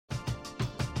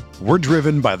We're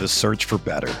driven by the search for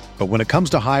better. But when it comes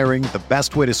to hiring, the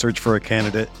best way to search for a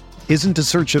candidate isn't to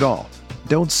search at all.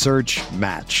 Don't search,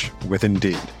 match with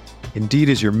Indeed. Indeed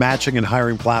is your matching and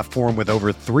hiring platform with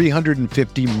over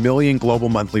 350 million global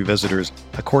monthly visitors,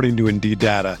 according to Indeed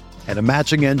data, and a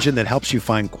matching engine that helps you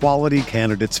find quality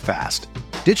candidates fast.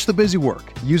 Ditch the busy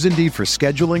work. Use Indeed for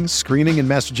scheduling, screening, and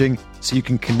messaging so you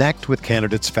can connect with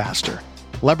candidates faster.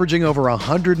 Leveraging over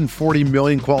 140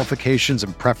 million qualifications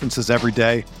and preferences every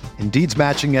day, Indeed's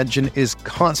matching engine is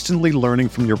constantly learning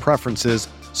from your preferences,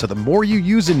 so the more you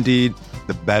use Indeed,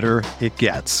 the better it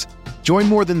gets. Join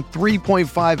more than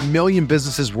 3.5 million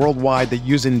businesses worldwide that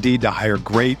use Indeed to hire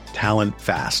great talent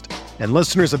fast. And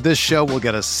listeners of this show will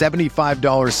get a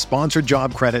 $75 sponsored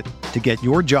job credit to get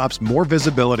your jobs more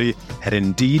visibility at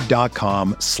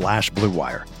Indeed.com/Blue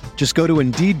Wire. Just go to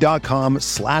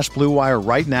Indeed.com/Blue Wire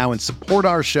right now and support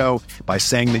our show by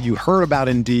saying that you heard about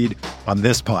Indeed on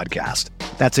this podcast.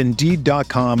 That's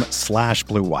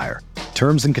Indeed.com/Blue Wire.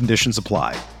 Terms and conditions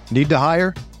apply. Need to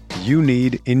hire? You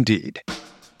need Indeed.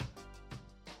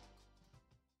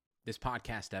 This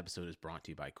podcast episode is brought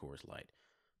to you by Coors Light.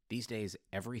 These days,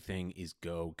 everything is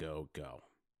go, go, go.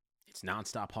 It's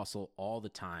nonstop hustle all the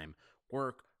time.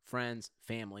 Work, friends,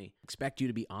 family, expect you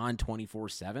to be on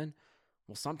 24/7.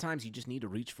 Well, sometimes you just need to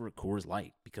reach for a Coors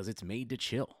Light because it's made to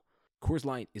chill. Coors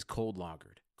Light is cold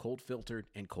lagered, cold filtered,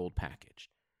 and cold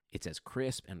packaged. It's as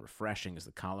crisp and refreshing as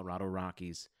the Colorado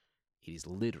Rockies. It is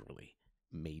literally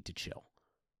made to chill.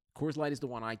 Coors Light is the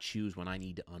one I choose when I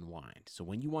need to unwind. So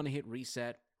when you want to hit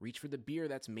reset, reach for the beer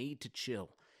that's made to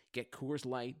chill. Get Coors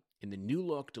Light in the new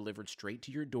look delivered straight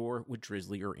to your door with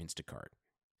Drizzly or Instacart.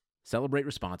 Celebrate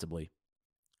responsibly.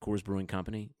 Coors Brewing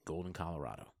Company, Golden,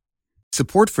 Colorado.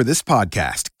 Support for this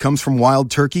podcast comes from Wild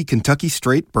Turkey Kentucky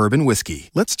Straight Bourbon Whiskey.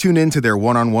 Let's tune in to their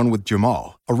one-on-one with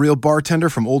Jamal, a real bartender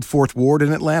from Old Fourth Ward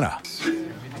in Atlanta.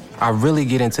 I really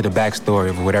get into the backstory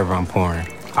of whatever I'm pouring,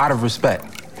 out of respect.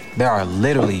 There are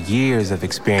literally years of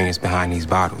experience behind these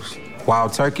bottles.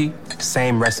 Wild Turkey,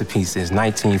 same recipe since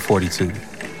 1942.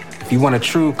 If you want a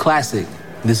true classic,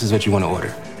 this is what you want to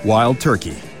order. Wild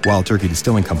Turkey. Wild Turkey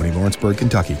Distilling Company, Lawrenceburg,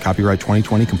 Kentucky. Copyright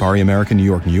 2020, Campari American, New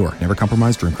York, New York. Never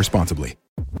compromise, drink responsibly.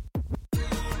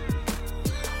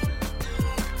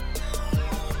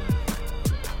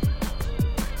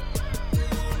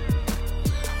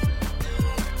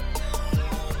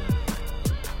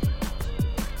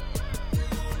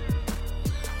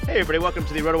 Hey everybody, welcome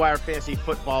to the RotoWire Fantasy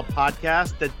Football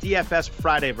Podcast, the DFS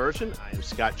Friday version. I am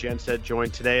Scott Jensen,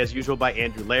 joined today as usual by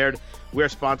Andrew Laird. We are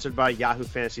sponsored by Yahoo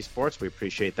Fantasy Sports. We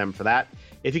appreciate them for that.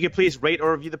 If you could please rate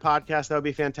or review the podcast, that would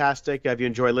be fantastic. If you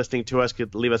enjoy listening to us,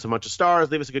 could leave us a bunch of stars,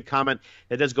 leave us a good comment.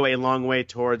 It does go a long way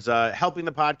towards helping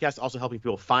the podcast, also helping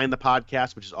people find the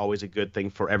podcast, which is always a good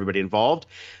thing for everybody involved.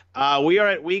 We are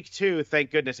at week 2,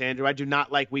 thank goodness, Andrew. I do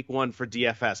not like week 1 for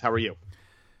DFS. How are you?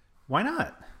 Why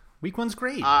not? Week 1's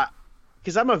great.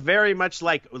 Because I'm a very much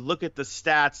like look at the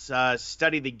stats,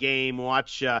 study the game,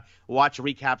 watch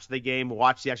recaps of the game,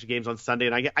 watch the actual games on Sunday,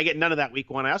 and I get none of that week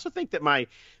 1. I also think that my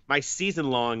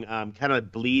season long kind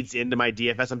of bleeds into my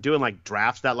DFS. I'm doing like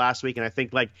drafts that last week, and I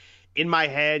think like in my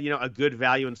head, a good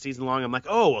value in season long. I'm like,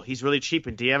 oh well, he's really cheap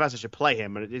in DFS. I should play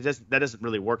him, and that doesn't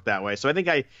really work that way. So I think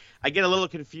I get a little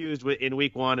confused in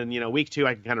week 1, and week 2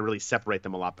 I can kind of really separate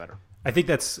them a lot better. I think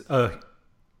that's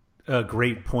a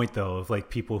great point though, of like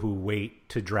people who wait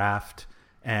to draft,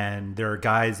 and there are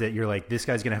guys that you're like, this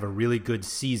guy's gonna have a really good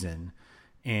season,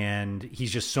 and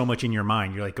he's just so much in your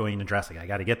mind. You're like going into draft, like I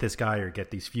got to get this guy or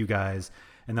get these few guys,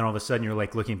 and then all of a sudden you're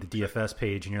like looking at the DFS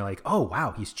page and you're like, oh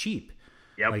wow, he's cheap.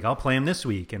 Yep. Like I'll play him this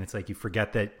week, and it's like you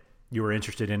forget that you were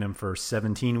interested in him for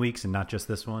 17 weeks and not just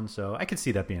this one. So I could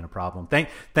see that being a problem.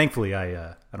 Thankfully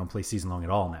I don't play season long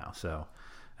at all now, so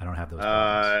I don't have those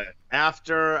problems.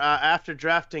 After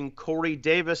drafting Corey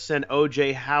Davis and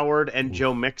OJ Howard and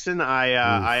Joe Mixon,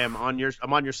 I'm on your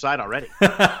side already.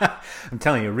 I'm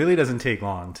telling you, it really doesn't take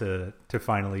long to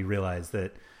finally realize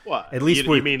that. What? At least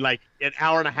you mean like an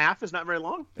hour and a half is not very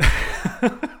long?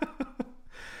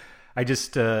 I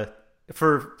just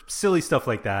for silly stuff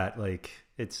like that, like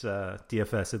it's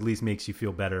DFS at least makes you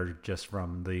feel better just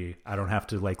from I don't have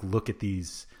to like look at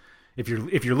these. If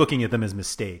you're looking at them as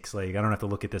mistakes, like I don't have to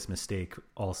look at this mistake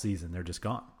all season. They're just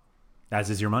gone, as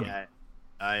is your money.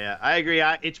 Yeah, I agree.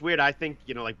 It's weird. I think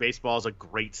like baseball is a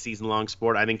great season-long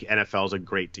sport. I think NFL is a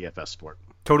great DFS sport.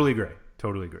 Totally agree.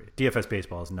 DFS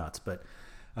baseball is nuts, but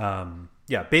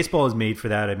yeah, baseball is made for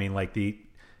that. I mean, like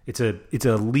it's a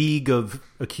league of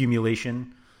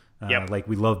accumulation. Yep. Like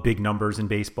we love big numbers in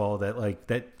baseball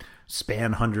that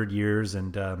span 100 years,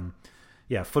 and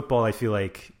yeah, football. I feel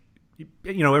like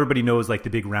everybody knows like the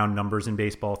big round numbers in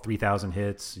baseball, 3,000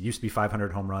 hits. It used to be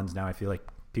 500 home runs. Now I feel like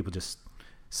people just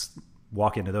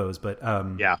walk into those. But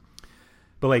yeah.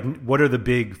 But like, what are the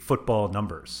big football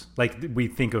numbers? Like we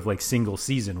think of like single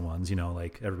season ones,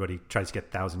 like everybody tries to get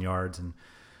 1,000 yards, and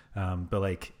but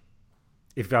like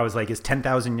if I was like, is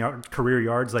 10,000 career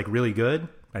yards like really good?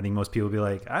 I think most people would be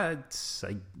like,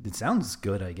 it sounds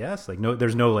good, I guess. Like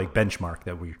there's no like benchmark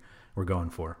that we're going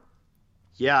for.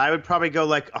 Yeah, I would probably go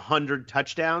like 100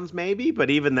 touchdowns maybe, but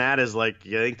even that is like, I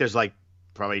think there's like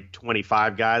probably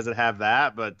 25 guys that have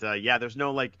that. But yeah, there's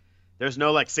no like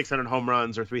 600 home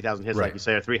runs or 3,000 hits, like you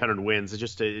say, or 300 wins.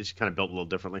 It's kind of built a little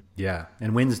differently. Yeah,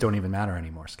 and wins don't even matter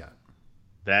anymore, Scott.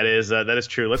 That is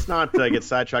true. Let's not get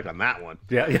sidetracked on that one.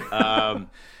 Yeah.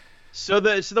 So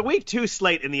the week 2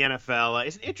 slate in the NFL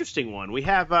is an interesting one. We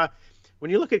have when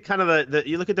you look at kind of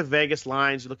you look at the Vegas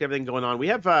lines, you look at everything going on. We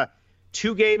have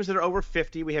 2 games that are over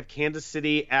 50. We have Kansas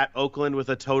City at Oakland with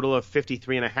a total of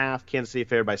 53.5. Kansas City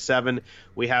favored by 7.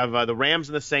 We have the Rams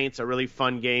and the Saints, a really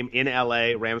fun game in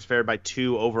LA. Rams favored by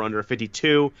 2, over under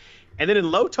 52. And then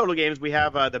in low total games, we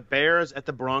have the Bears at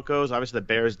the Broncos. Obviously, the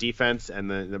Bears defense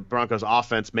and the Broncos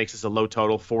offense makes this a low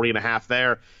total, 40.5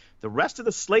 there. The rest of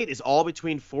the slate is all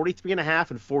between 43.5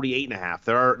 and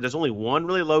 48.5. There's only one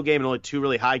really low game and only 2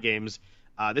 really high games.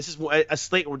 This is a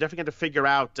slate we're definitely going to figure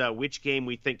out which game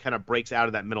we think kind of breaks out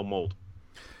of that middle mold.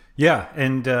 Yeah,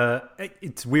 and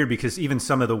it's weird because even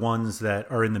some of the ones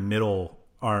that are in the middle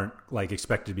aren't like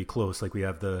expected to be close. Like we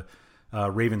have the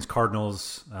Ravens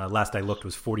Cardinals. Last I looked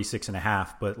was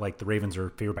 46.5, but like the Ravens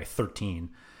are favored by 13.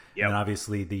 Yep. And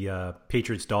obviously the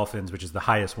Patriots Dolphins, which is the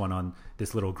highest one on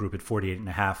this little group at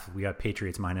 48.5. We got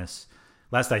Patriots minus.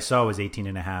 Last I saw was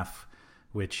 18.5,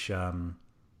 which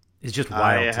is just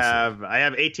wild. I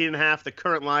have 18.5, the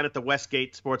current line at the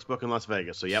Westgate Sportsbook in Las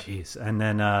Vegas. So yep. Jeez. And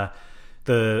then on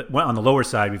the lower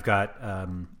side we've got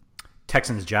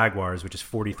Texans Jaguars, which is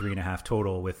 43.5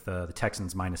 total, with the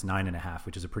Texans minus 9.5,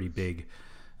 which is a pretty big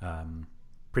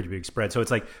spread. So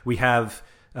it's like we have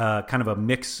kind of a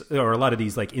mix, or a lot of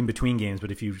these like in between games.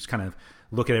 But if you just kind of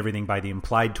look at everything by the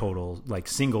implied total, like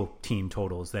single team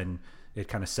totals, then it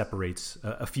kind of separates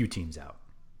a few teams out.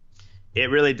 It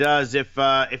really does. If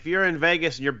you're in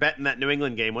Vegas and you're betting that New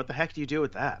England game, what the heck do you do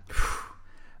with that?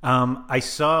 I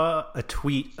saw a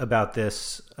tweet about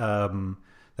this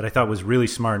that I thought was really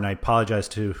smart, and I apologize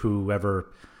to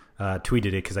whoever tweeted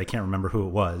it because I can't remember who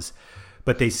it was.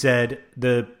 But they said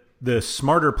the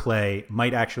smarter play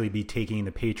might actually be taking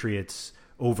the Patriots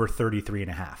over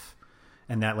 33.5,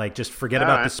 and that like just forget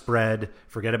about the spread,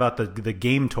 forget about the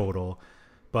game total,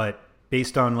 but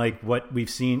based on like what we've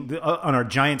seen on our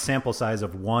giant sample size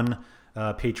of one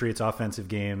Patriots offensive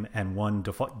game and one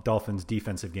Dolphins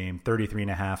defensive game,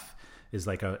 33.5 is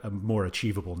like a more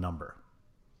achievable number.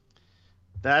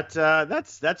 That's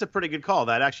a pretty good call.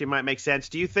 That actually might make sense.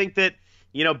 Do you think that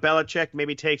Belichick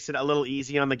maybe takes it a little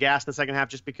easy on the gas in the second half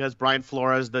just because Brian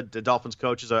Flores, the Dolphins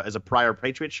coach, is a prior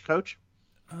Patriots coach?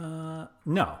 No.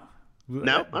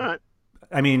 No? All right.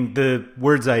 I mean, the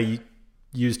words I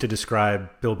used to describe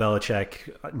Bill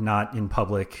Belichick, not in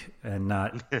public and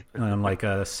not on like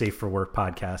a Safe for Work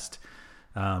podcast,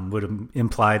 would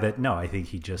imply that, no, I think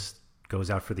he just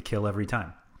goes out for the kill every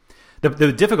time.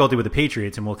 The difficulty with the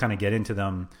Patriots, and we'll kind of get into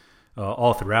them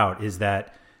all throughout, is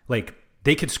that like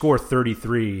they could score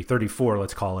 33, 34,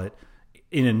 let's call it,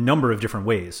 in a number of different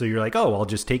ways. So you're like, oh, I'll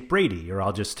just take Brady, or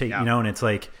I'll just take, and it's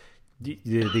like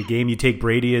the game you take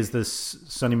Brady is this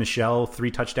Sonny Michel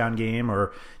 3-touchdown game,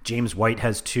 or James White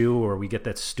has 2, or we get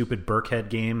that stupid Burkhead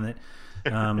game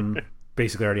that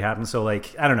basically already happened. So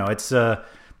like, I don't know.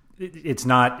 It's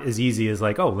not as easy as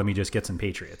like, oh, let me just get some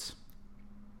Patriots.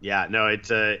 Yeah, no,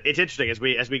 it's interesting as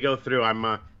we go through.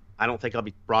 I don't think I'll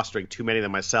be rostering too many of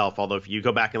them myself. Although if you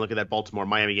go back and look at that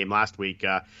Baltimore-Miami game last week,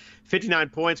 59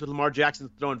 points with Lamar Jackson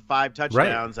throwing 5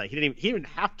 touchdowns. Right. He didn't even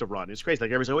have to run. It's crazy.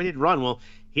 Like everybody's like, oh, he didn't run. Well,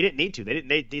 he didn't need to. They didn't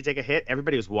need to take a hit.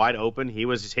 Everybody was wide open. He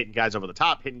was just hitting guys over the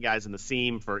top, hitting guys in the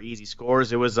seam for easy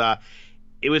scores. It was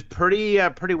pretty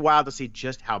wild to see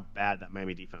just how bad that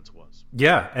Miami defense was.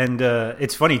 Yeah, and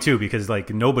it's funny too because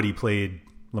like nobody played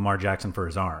Lamar Jackson for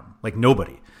his arm. Like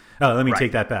nobody. Let me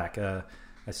take that back.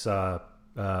 I saw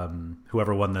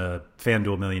whoever won the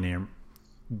FanDuel Millionaire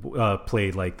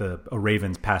played like a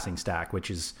Ravens passing stack, which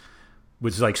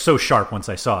was like so sharp once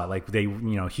I saw it. Like they,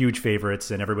 huge favorites,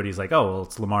 and everybody's like, oh, well,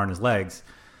 it's Lamar and his legs.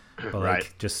 But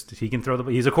like, just he can throw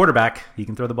he's a quarterback. He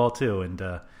can throw the ball too. And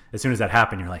as soon as that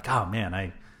happened, you're like, oh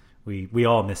man, we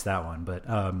all missed that one. But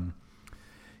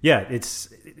yeah,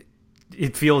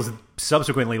 it feels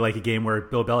subsequently like a game where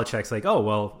Bill Belichick's like, oh,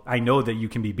 well, I know that you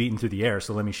can be beaten through the air,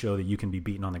 so let me show that you can be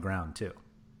beaten on the ground too.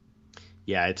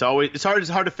 Yeah, it's hard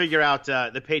to figure out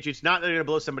the Patriots, not that they're going to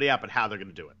blow somebody up, but how they're going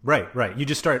to do it. Right. You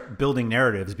just start building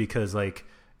narratives because like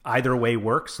either way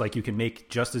works. Like you can make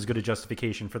just as good a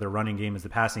justification for the running game as the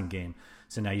passing game.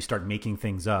 So now you start making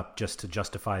things up just to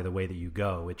justify the way that you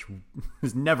go, which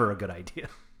is never a good idea.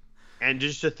 And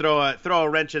just to throw a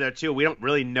wrench in there too, we don't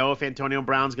really know if Antonio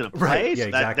Brown's going to play. Right. Yeah, so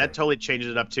exactly. That totally changes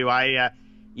it up too.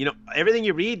 Everything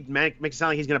you read makes it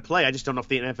sound like he's going to play. I just don't know if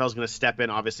the NFL is going to step in,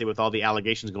 obviously, with all the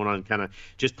allegations going on and kind of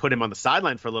just put him on the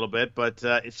sideline for a little bit. But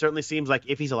it certainly seems like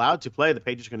if he's allowed to play, the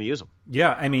Patriots are going to use him.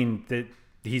 Yeah, I mean,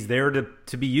 he's there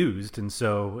to be used, and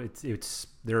so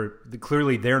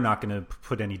clearly they're not going to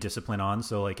put any discipline on.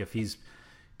 So like if he's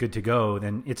good to go,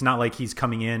 then it's not like he's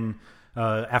coming in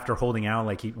after holding out.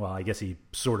 Like I guess he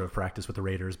sort of practiced with the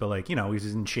Raiders, but like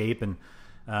he's in shape, and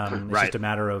it's just a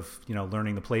matter of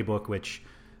learning the playbook, which.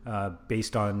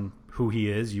 Based on who he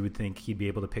is, you would think he'd be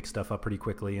able to pick stuff up pretty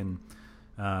quickly. And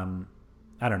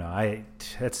I don't know.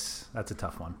 That's a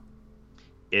tough one.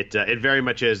 It very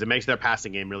much is. It makes their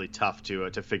passing game really tough to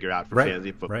figure out for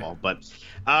fantasy football. Right.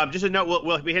 But just a note,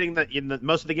 we'll be hitting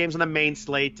most of the games on the main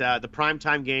slate. The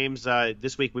primetime games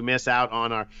this week, we miss out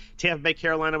on our Tampa Bay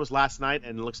Carolina was last night,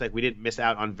 and it looks like we didn't miss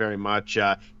out on very much.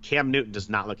 Cam Newton does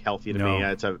not look healthy to me.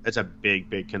 It's a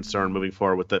big concern moving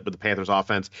forward with the Panthers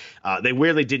offense. They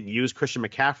weirdly didn't use Christian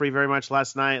McCaffrey very much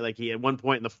last night. Like he at one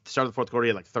point in the start of the fourth quarter, he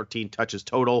had like 13 touches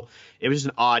total. It was just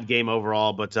an odd game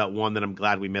overall, but one that I'm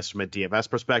glad we missed from a DFS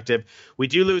perspective. We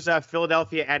do lose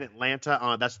Philadelphia and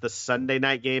Atlanta. That's the Sunday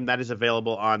night game. That is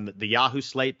available on the Yahoo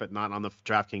slate, but not on the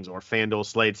DraftKings or FanDuel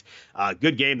slates.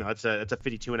 Good game though. It's a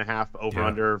 52.5 over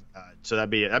under. So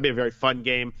that'd be a very fun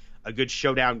game. A good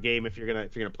showdown game if you're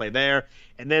gonna play there.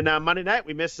 And then Monday night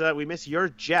we miss your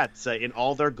Jets in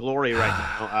all their glory right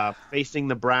now, facing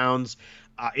the Browns.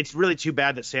 It's really too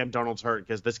bad that Sam Darnold's hurt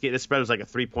because this spread was like a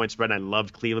 3-point spread. And I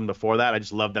loved Cleveland before that. I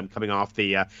just love them coming off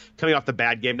the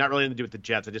bad game. Not really anything to do with the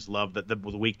Jets. I just love the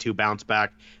week 2 bounce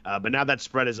back. But now that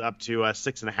spread is up to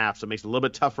 6.5, so it makes it a little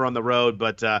bit tougher on the road.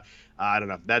 But I don't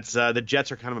know. That's the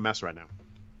Jets are kind of a mess right now.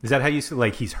 Is that how you say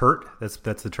like he's hurt? That's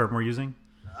the term we're using.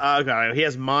 Okay, he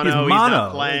has mono. He's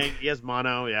not playing. He has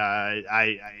mono. Yeah,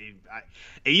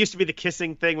 it used to be the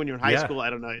kissing thing when you're in high school.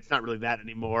 I don't know. It's not really that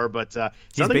anymore. But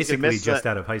he's basically just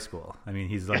out of high school. I mean,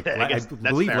 he's like I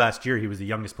believe last year he was the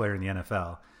youngest player in the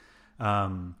NFL.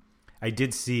 I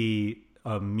did see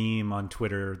a meme on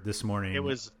Twitter this morning. It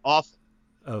was awful.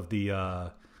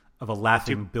 Of a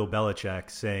laughing Bill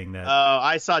Belichick saying that.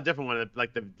 I saw a different one,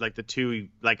 like the two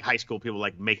like high school people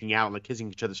like making out and like kissing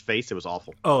each other's face. It was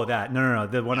awful. Oh, that no.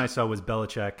 The one I saw was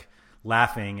Belichick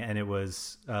laughing, and it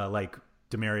was like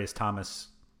Demaryius Thomas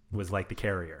was like the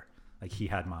carrier, like he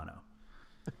had mono,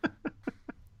 which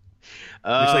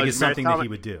like is something that he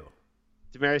would do.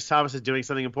 Demaryius Thomas is doing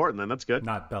something important. Then that's good.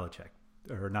 Not Belichick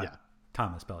or not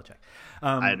Thomas Belichick.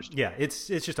 I understand. Yeah, it's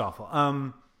just awful.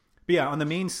 But yeah, on the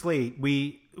main slate,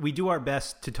 we do our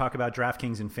best to talk about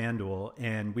DraftKings and FanDuel,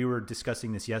 and we were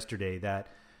discussing this yesterday that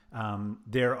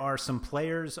there are some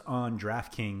players on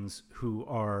DraftKings who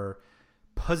are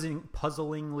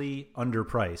puzzlingly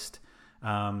underpriced.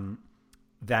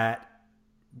 That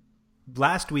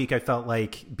last week I felt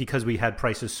like because we had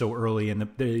prices so early and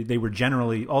they were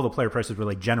generally all the player prices were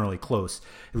like generally close,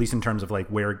 at least in terms of like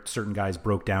where certain guys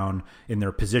broke down in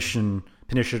their positional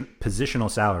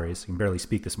salaries. I can barely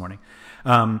speak this morning.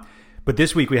 But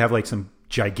this week we have like some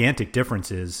gigantic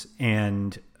differences,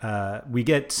 and we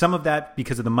get some of that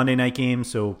because of the Monday night game.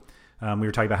 So we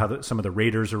were talking about how some of the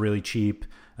Raiders are really cheap.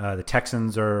 The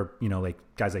Texans are, like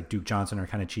guys like Duke Johnson are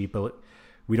kind of cheap, but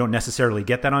we don't necessarily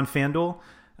get that on FanDuel.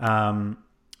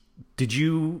 Did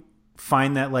you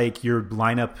find that like your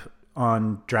lineup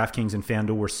on DraftKings and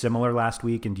FanDuel were similar last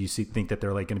week, and do you think that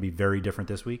they're like going to be very different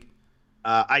this week?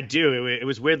 I do. It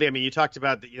was weirdly. I mean, you talked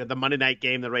about the Monday night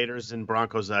game, the Raiders and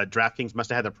Broncos. DraftKings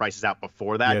must have had their prices out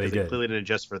before that because they clearly didn't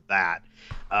adjust for that.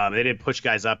 They didn't push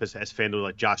guys up as FanDuel,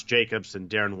 like Josh Jacobs and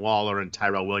Darren Waller and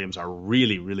Tyrell Williams are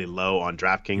really, really low on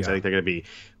DraftKings. I think they're going to be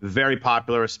very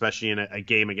popular, especially in a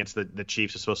game against the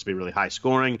Chiefs. It's supposed to be really high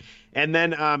scoring. And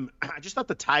then I just thought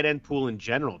the tight end pool in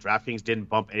general, DraftKings didn't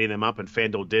bump any of them up, and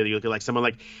FanDuel did. You look at like someone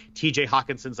like T.J.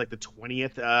 Hawkinson's like the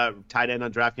 20th tight end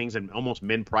on DraftKings and almost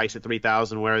min price at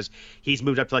 $3,000, whereas he's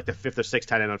moved up to like the 5th or 6th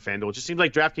tight end on FanDuel. It just seems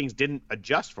like DraftKings didn't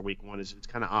adjust for week 1. It's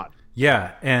kind of odd.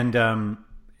 Yeah, and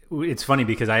it's funny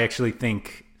because I actually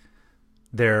think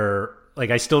they're like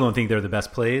I still don't think they're the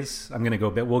best plays. I'm going to go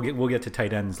a bit. We'll get to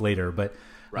tight ends later, but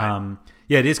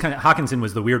yeah, it is kind of Hawkinson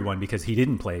was the weird one because he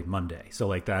didn't play Monday, so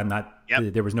like that, I'm not.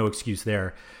 Yep. There was no excuse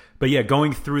there, but yeah,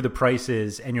 going through the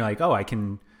prices and you're like, oh, I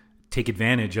can take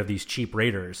advantage of these cheap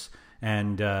Raiders,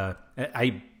 and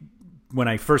I when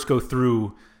I first go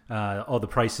through all the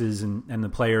prices and the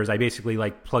players, I basically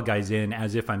like plug guys in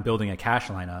as if I'm building a cash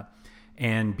lineup.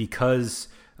 And because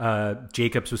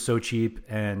Jacobs was so cheap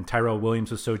and Tyrell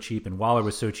Williams was so cheap and Waller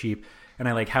was so cheap, and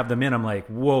I like have them in, I'm like,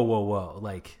 whoa.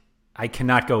 Like, I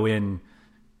cannot go in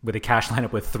with a cash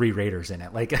lineup with 3 Raiders in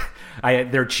it. Like,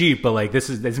 they're cheap, but like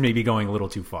this may be going a little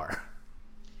too far.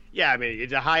 Yeah, I mean,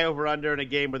 it's a high over-under in a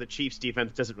game where the Chiefs'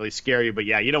 defense doesn't really scare you. But,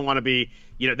 yeah, you don't want to be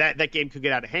 – that game could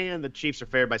get out of hand. The Chiefs are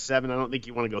favored by 7. I don't think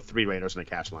you want to go 3 Raiders in a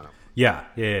cash lineup. Yeah.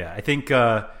 I think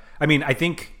I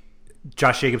think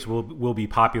Josh Jacobs will be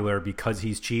popular because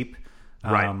he's cheap.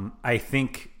 Right. I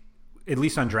think, at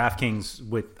least on DraftKings,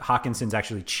 with Hawkinson's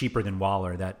actually cheaper than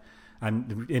Waller, that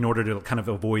in order to kind of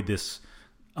avoid this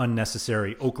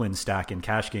unnecessary Oakland stack in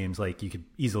cash games, like you could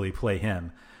easily play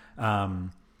him.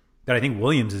 That I think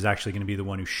Williams is actually going to be the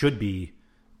one who should be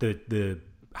the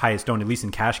highest owned, at least in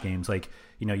cash games. Like,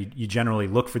 you generally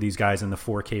look for these guys in the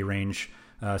 4K range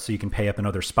so you can pay up in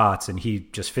other spots, and he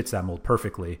just fits that mold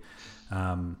perfectly. So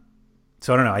I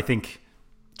don't know. I think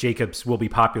Jacobs will be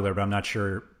popular, but I'm not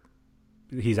sure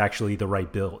he's actually the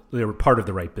right build. They're part of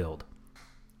the right build.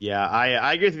 Yeah,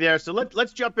 I agree with you there. So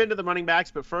let's jump into the running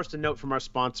backs. But first, a note from our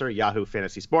sponsor, Yahoo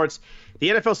Fantasy Sports. The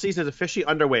NFL season is officially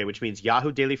underway, which means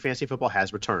Yahoo Daily Fantasy Football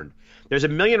has returned. There's a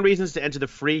million reasons to enter the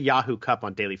free Yahoo Cup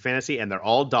on Daily Fantasy, and they're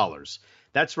all dollars.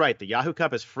 That's right. The Yahoo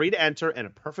Cup is free to enter, and a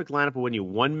perfect lineup will win you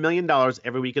 $1 million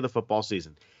every week of the football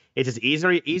season. It's as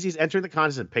easy as entering the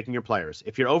contest and picking your players.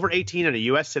 If you're over 18 and a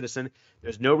U.S. citizen,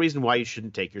 there's no reason why you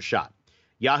shouldn't take your shot.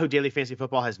 Yahoo Daily Fantasy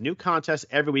Football has new contests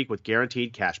every week with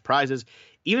guaranteed cash prizes.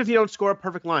 Even if you don't score a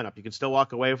perfect lineup, you can still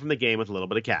walk away from the game with a little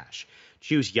bit of cash.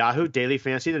 Choose Yahoo Daily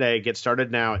Fantasy today. Get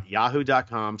started now at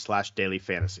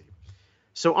yahoo.com/dailyfantasy.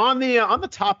 So on the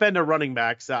top end of running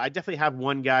backs, I definitely have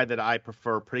one guy that I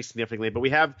prefer pretty significantly. But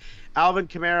we have Alvin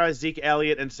Kamara, Zeke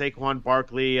Elliott, and Saquon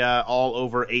Barkley all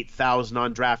over 8,000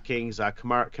 on DraftKings.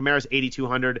 Kamara's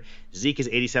 8,200, Zeke is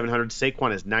 8,700,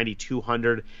 Saquon is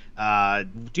 9,200.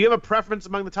 Do you have a preference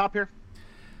among the top here?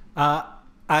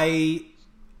 I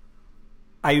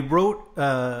wrote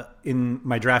in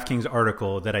my DraftKings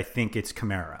article that I think it's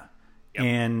Kamara,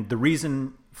 and the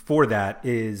reason for that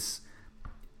is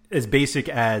as basic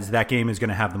as that game is going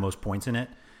to have the most points in it,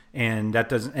 and that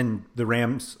doesn't. And the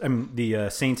the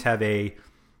Saints have a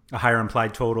higher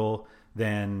implied total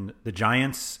than the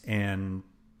Giants, and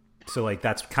so like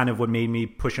that's kind of what made me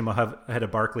push him ahead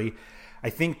of Barkley. I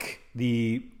think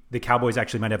the Cowboys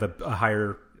actually might have a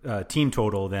higher team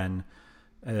total than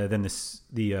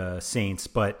the Saints,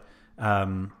 but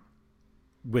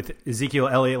with Ezekiel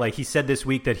Elliott, like he said this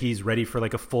week that he's ready for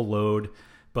like a full load,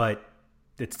 but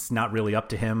it's not really up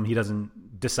to him. He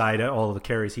doesn't decide all of the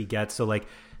carries he gets. So like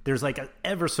there's like an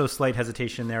ever so slight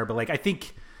hesitation there, but like I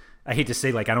hate to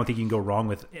say, like I don't think you can go wrong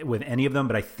with any of them,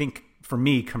 but I think for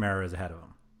me Kamara is ahead of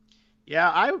him.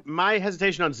 Yeah, my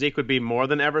hesitation on Zeke would be more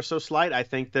than ever so slight. I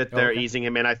think that they're easing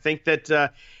him in. I think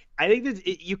that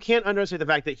you can't underestimate the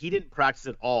fact that he didn't practice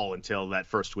at all until that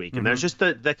first week. And there's just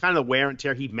the kind of wear and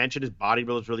tear. He mentioned his body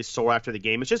was really sore after the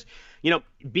game. It's just,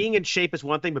 being in shape is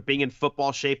one thing, but being in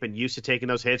football shape and used to taking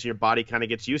those hits and your body kind of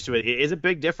gets used to it is a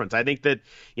big difference. I think that,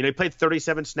 he played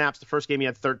 37 snaps. The first game he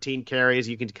had 13 carries.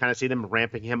 You can kind of see them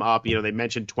ramping him up. They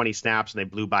mentioned 20 snaps and they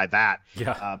blew by that.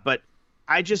 Yeah. But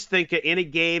I just think in a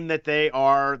game that they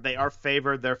are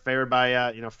favored. They're favored by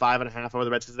 5.5 over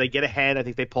the Redskins. They get ahead. I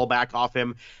think they pull back off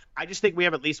him. I just think we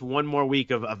have at least one more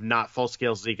week of not full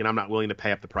scale Zeke, and I'm not willing to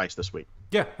pay up the price this week.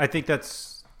 Yeah, I think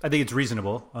it's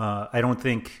reasonable. I don't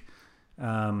think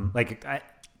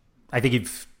I think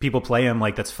if people play him,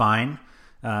 like that's fine.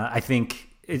 I think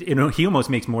he almost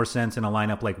makes more sense in a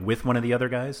lineup like with one of the other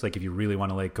guys. Like if you really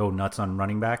want to like go nuts on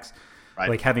running backs, right.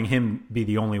 Like having him be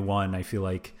the only one, I feel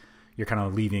like you're kind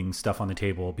of leaving stuff on the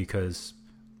table because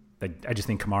I just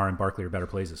think Kamara and Barkley are better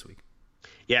plays this week.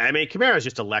 Yeah, I mean, Kamara is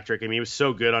just electric. I mean, he was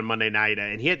so good on Monday night,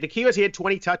 and the key was he had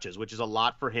 20 touches, which is a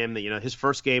lot for him. His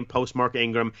first game post Mark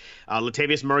Ingram,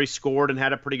 Latavius Murray scored and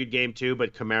had a pretty good game too,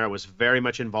 but Kamara was very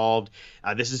much involved.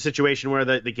 This is a situation where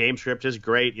the game script is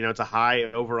great. It's a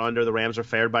high over under. The Rams are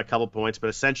favored by a couple points, but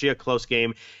essentially a close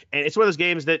game. And it's one of those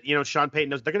games that Sean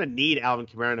Payton knows they're going to need Alvin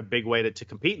Kamara in a big way to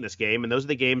compete in this game, and those are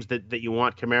the games that you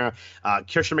want Kamara.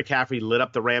 Christian McCaffrey lit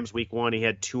up the Rams week 1. He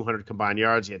had 200 combined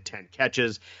yards. He had 10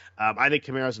 catches. I think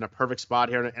Kamara's in a perfect spot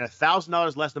here, and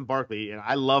 $1,000 less than Barkley. And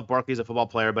I love Barkley as a football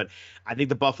player, but I think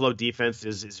the Buffalo defense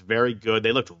is very good.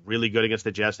 They looked really good against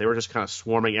the Jets. They were just kind of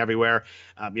swarming everywhere.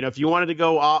 If you wanted to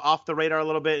go off the radar a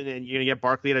little bit and you're going to get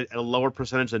Barkley at a lower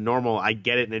percentage than normal, I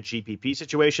get it in a GPP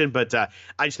situation, but I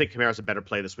just think Kamara's a better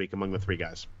play this week among the three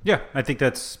guys. Yeah, I think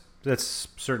that's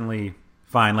certainly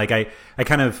fine. Like I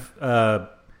kind of,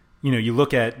 you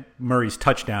look at Murray's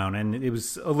touchdown, and it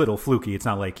was a little fluky. It's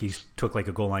not like he took like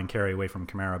a goal line carry away from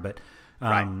Kamara, but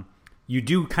you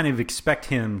do kind of expect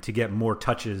him to get more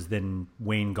touches than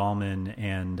Wayne Gallman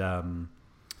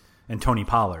and Tony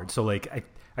Pollard. So like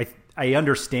I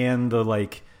understand the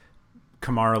like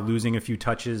Kamara losing a few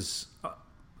touches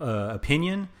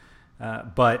opinion,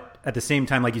 but at the same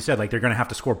time, like you said, like they're going to have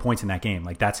to score points in that game.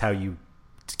 Like that's how you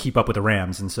keep up with the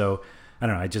Rams. And so I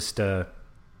don't know. I just it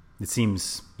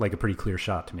seems like a pretty clear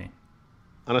shot to me.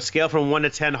 On a scale from 1 to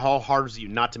 10, how hard is you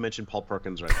not to mention Paul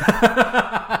Perkins right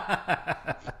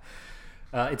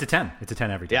now? It's a 10. It's a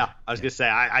 10 every time. Yeah, I was going to say,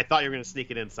 I thought you were going to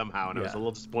sneak it in somehow, and I was a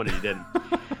little disappointed you didn't.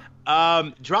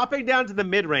 Dropping down to the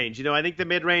mid-range, I think the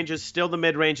mid-range is still the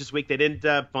mid-range this week. They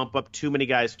didn't bump up too many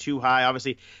guys too high.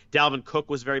 Obviously, Dalvin Cook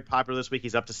was very popular this week.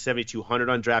 He's up to 7,200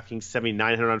 on DraftKings,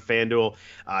 7,900 on FanDuel.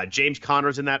 James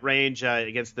Conner's in that range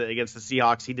against the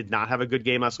Seahawks. He did not have a good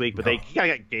game last week, but he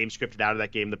kind of got game scripted out of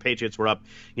that game. The Patriots were up,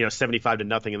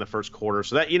 75-0 in the first quarter,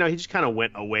 so that he just kind of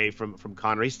went away from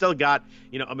Conner. He still got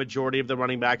a majority of the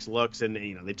running backs looks, and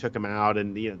they took him out,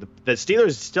 and the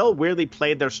Steelers still weirdly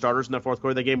played their starters in the fourth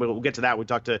quarter of the game. But we'll get to that. We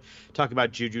talk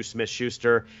about Juju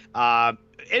Smith-Schuster. And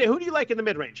who do you like in the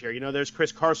mid-range here? There's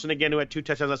Chris Carson again, who had 2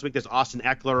 touchdowns last week. There's Austin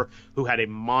Eckler, who had a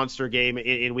monster game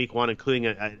in week 1, including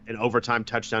an overtime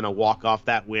touchdown, a walk-off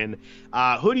that win.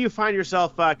 Who do you find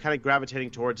yourself kind of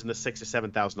gravitating towards in the $6,000 to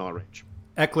 $7,000 range?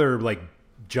 Eckler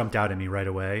jumped out at me right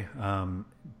away.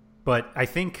 But I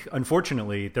think,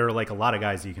 unfortunately, there are a lot of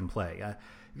guys that you can play.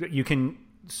 You can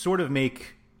sort of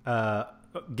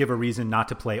give a reason not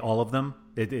to play all of them.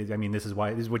 This is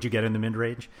what you get in the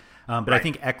mid-range. But right. I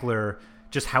think Eckler,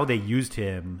 just how they used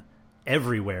him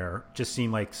everywhere, just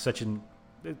seemed like such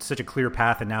a clear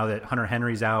path. And now that Hunter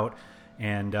Henry's out,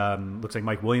 and looks like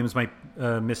Mike Williams might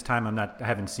miss time. I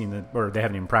haven't seen or they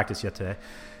haven't even practiced yet today.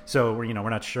 So we're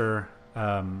not sure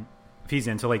if he's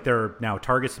in. So there are now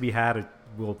targets to be had.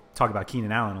 We'll talk about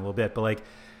Keenan Allen in a little bit, but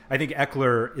I think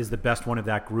Eckler is the best one of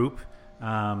that group.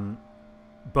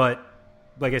 But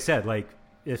like I said,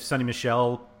 if Sonny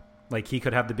Michel, he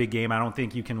could have the big game. I don't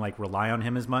think you can rely on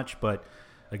him as much. But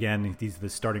again, he's the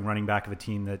starting running back of a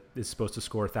team that is supposed to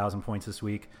score 1,000 points this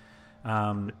week.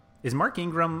 Is Mark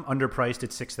Ingram underpriced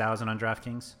at 6,000 on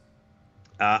DraftKings?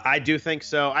 I do think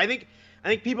so. I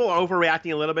think people are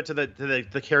overreacting a little bit to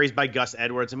the carries by Gus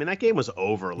Edwards. That game was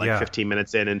over 15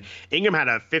 minutes in, and Ingram had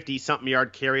a 50-something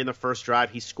yard carry in the first drive.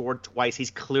 He scored twice.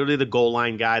 He's clearly the goal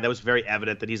line guy. That was very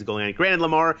evident that he's a goal line. Granted,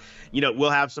 Lamar,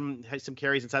 will have some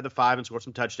carries inside the 5 and score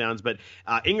some touchdowns, but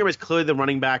Ingram is clearly the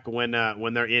running back when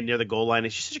they're in near the goal line.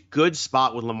 It's just such a good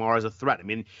spot with Lamar as a threat.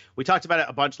 We talked about it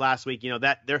a bunch last week.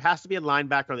 That there has to be a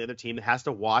linebacker on the other team that has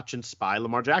to watch and spy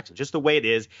Lamar Jackson. Just the way it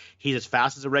is. He's as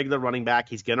fast as a regular running back.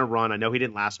 He's going to run. I know he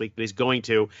didn't last week, but he's going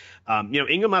to.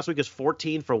 Ingram last week is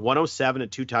 14 for 107 and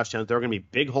 2 touchdowns. There are going to be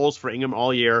big holes for Ingram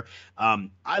all year.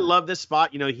 I love this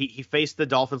spot. He faced the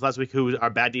Dolphins last week, who are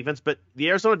bad defense, but the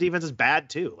Arizona defense is bad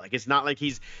too. It's not like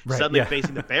he's suddenly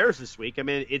facing the Bears this week.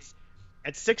 It's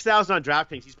at 6,000 on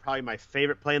DraftKings. He's probably my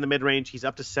favorite play in the mid-range. He's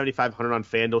up to 7,500 on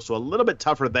FanDuel, so a little bit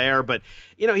tougher there. But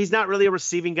he's not really a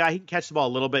receiving guy. He can catch the ball a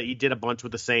little bit. He did a bunch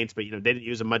with the Saints, but they didn't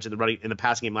use him much in the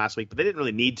passing game last week. But they didn't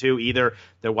really need to either.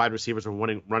 Their wide receivers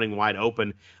were running wide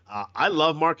open. I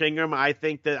love Mark Ingram. I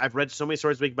think that I've read so many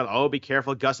stories this week about be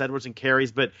careful, Gus Edwards and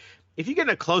carries, but if you get in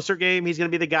a closer game, he's going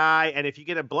to be the guy, and if you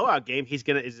get a blowout game,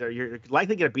 you're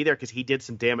likely going to be there because he did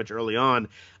some damage early on.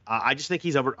 I just think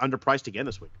he's underpriced again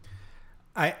this week.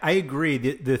 I agree.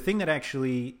 The thing that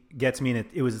actually gets me, and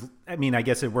it was, I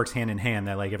guess it works hand in hand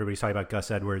that everybody's talking about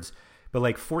Gus Edwards,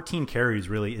 but 14 carries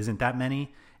really isn't that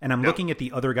many. And I'm looking at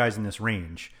the other guys in this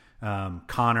range: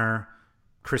 Connor,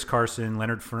 Chris Carson,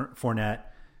 Leonard Fournette.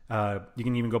 You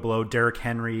can even go below Derrick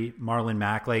Henry, Marlon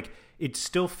Mack. It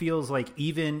still feels like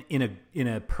even in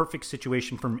a perfect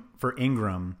situation for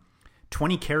Ingram,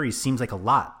 20 carries seems like a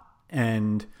lot,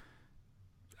 and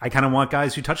I kind of want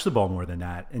guys who touch the ball more than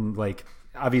that. And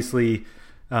obviously,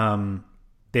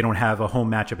 they don't have a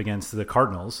home matchup against the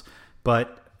Cardinals,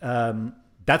 but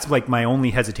that's my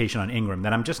only hesitation on Ingram,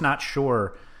 that I'm just not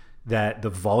sure that the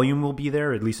volume will be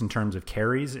there, at least in terms of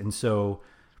carries. And so,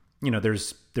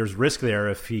 there's risk there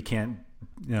if he can't,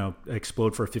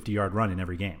 explode for a 50-yard run in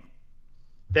every game.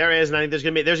 There is, and I think there's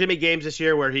gonna be games this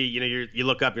year where you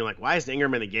look up and you're like, why is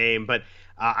Ingram in the game? But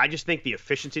I just think the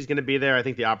efficiency is going to be there. I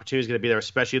think the opportunity is going to be there,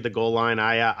 especially at the goal line.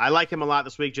 I like him a lot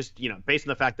this week, just based on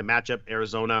the fact the matchup,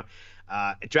 Arizona.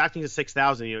 DraftKings at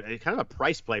 6,000, it's kind of a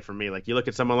price play for me. Like you look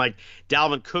at someone like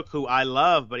Dalvin Cook, who I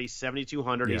love, but he's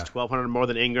 7,200. Yeah. He's 1,200 more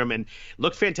than Ingram, and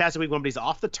looked fantastic week one. But he's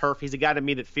off the turf. He's a guy to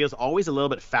me that feels always a little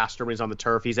bit faster when he's on the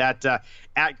turf. He's at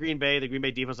Green Bay. The Green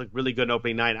Bay defense looked really good in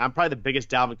opening night. I'm probably the biggest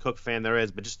Dalvin Cook fan there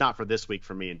is, but just not for this week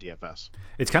for me in DFS.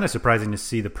 It's kind of surprising to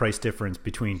see the price difference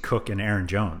between Cook and Aaron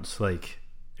Jones. Like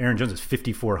Aaron Jones is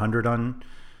 5,400 on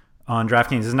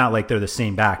DraftKings. It's not like they're the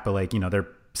same back, but like they're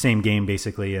same game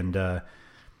basically, and I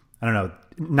don't know.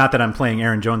 Not that I'm playing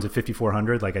Aaron Jones at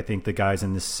 5,400. Like I think the guys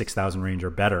in this 6,000 range are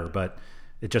better, but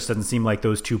it just doesn't seem like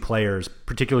those two players,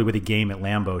 particularly with a game at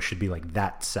Lambeau, should be like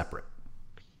that separate.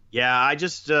 Yeah, I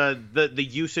just the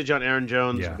usage on Aaron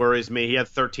Jones worries me. He had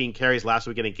 13 carries last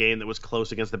week in a game that was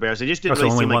close against the Bears. It just didn't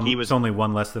really seem like he was. It's only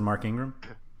one less than Mark Ingram.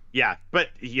 Yeah, but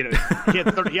he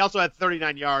also had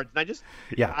 39 yards, and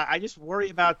I just worry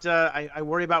about I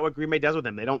worry about what Green Bay does with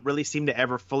him. They don't really seem to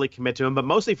ever fully commit to him, but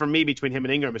mostly for me between him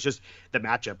and Ingram, it's just the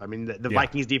matchup. I mean, the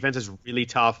Vikings defense is really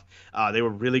tough. They were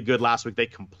really good last week. They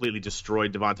completely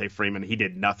destroyed Devontae Freeman. He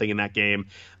did nothing in that game.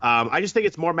 I just think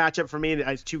it's more matchup for me.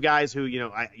 It's two guys who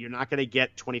you're not going to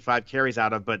get 25 carries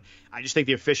out of, but I just think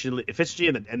the efficiency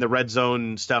and the red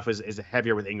zone stuff is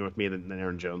heavier with Ingram with me than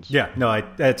Aaron Jones. Yeah, no,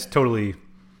 that's totally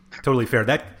fair.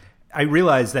 That I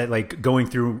realized that like going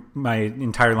through my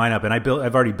entire lineup, and I've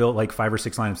already built like 5 or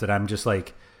 6 lineups that I'm just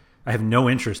like, I have no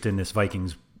interest in this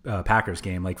Vikings Packers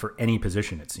game, like for any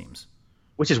position it seems.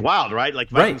 Which is wild, right? Like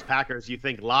Vikings Packers, you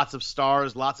think lots of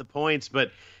stars, lots of points,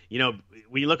 but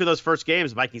when you look at those first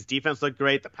games, Vikings defense looked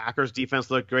great. The Packers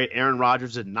defense looked great. Aaron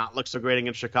Rodgers did not look so great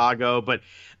against Chicago. But,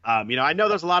 I know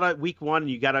there's a lot of week one.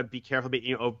 You got to be careful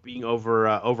being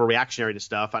overreactionary to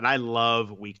stuff. And I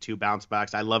love week 2 bounce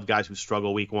backs. I love guys who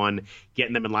struggle week 1,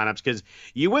 getting them in lineups because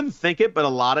you wouldn't think it, but a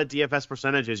lot of DFS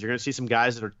percentages, you're going to see some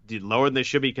guys that are lower than they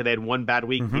should be because they had one bad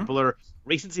week. Mm-hmm.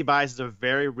 Recency bias is a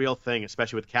very real thing,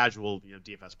 especially with casual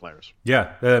DFS players.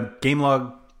 Yeah.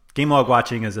 Game log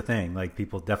watching is a thing. Like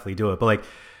people definitely do it, but like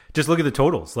just look at the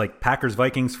totals. Like Packers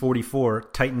Vikings 44,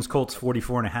 Titans Colts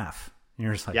 44.5. And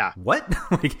you're just like, what?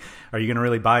 Like, are you going to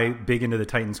really buy big into the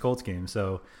Titans Colts game?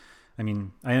 So, I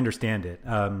mean, I understand it.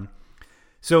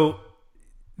 So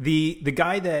the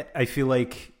guy that I feel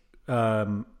like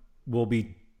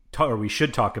we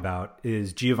should talk about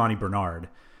is Giovanni Bernard.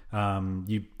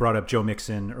 You brought up Joe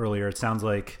Mixon earlier. It sounds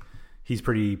like he's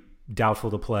pretty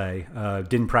doubtful to play.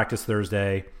 Didn't practice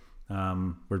Thursday.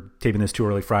 We're taping this too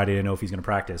early Friday to know if he's going to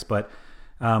practice. But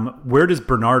where does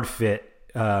Bernard fit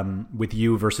with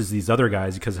you versus these other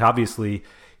guys? Because obviously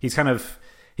he's kind of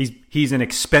he's an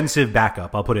expensive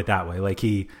backup. I'll put it that way. Like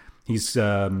he's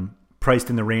priced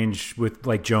in the range with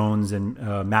like Jones and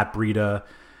Matt Breida,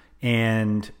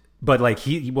 but like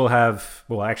he will have.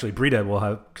 Well, actually,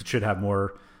 Breida should have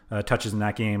more touches in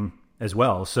that game as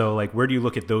well. So like, where do you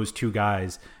look at those two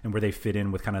guys and where they fit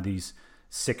in with kind of these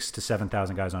 6,000 to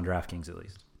 7,000 guys on DraftKings at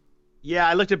least? Yeah,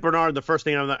 I looked at Bernard. The first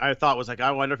thing I thought was like,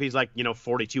 I wonder if he's like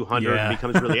 4,200 and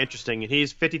becomes really interesting. And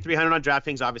he's 5,300 on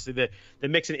DraftKings. Obviously, the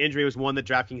Mixon injury was one that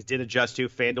DraftKings did adjust to.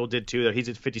 FanDuel did too. He's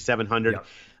at 5,700. Yeah.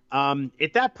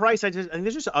 At that price, I think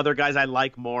there's just other guys I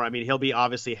like more. I mean, he'll be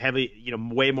obviously heavy,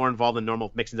 way more involved than normal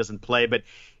if Mixon doesn't play, but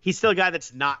he's still a guy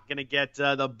that's not going to get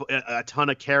a ton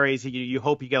of carries. You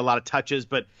hope you get a lot of touches,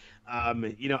 but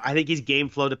I think he's game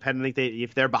flow dependent. I think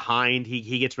if they're behind,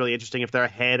 he gets really interesting. If they're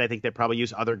ahead, I think they probably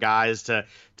use other guys to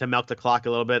milk the clock a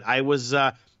little bit.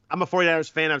 I'm a 49ers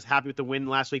fan. I was happy with the win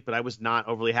last week, but I was not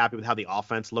overly happy with how the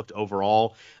offense looked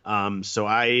overall. So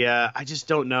I just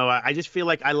don't know. I just feel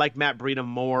like I like Matt Breida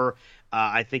more.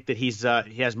 I think that he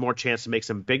has more chance to make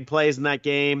some big plays in that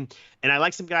game. And I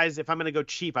like some guys, if I'm going to go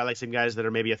cheap, I like some guys that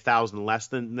are maybe 1,000 less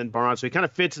than Bernard. So he kind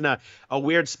of fits in a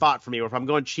weird spot for me, where if I'm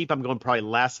going cheap, I'm going probably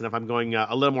less. And if I'm going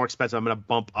a little more expensive, I'm going to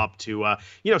bump up to,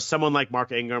 someone like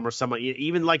Mark Ingram or someone,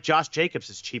 even like Josh Jacobs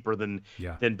is cheaper than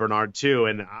Bernard too.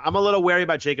 And I'm a little wary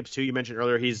about Jacobs too. You mentioned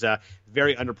earlier, he's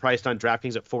very underpriced on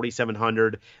DraftKings at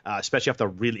 4,700, especially after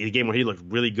the game where he looked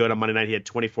really good on Monday night. He had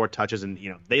 24 touches and,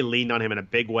 they leaned on him in a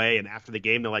big way. And after the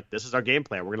game, they're like, this is our game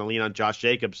plan. We're going to lean on Josh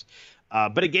Jacobs.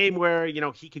 But a game where,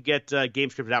 he could get game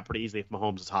scripted out pretty easily if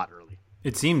Mahomes is hot early.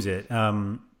 It seems it.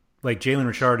 Like Jalen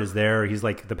Richard is there. He's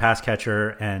like the pass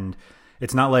catcher. And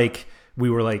it's not like we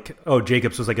were like, oh,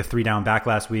 Jacobs was like a 3-down back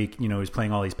last week. He was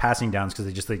playing all these passing downs because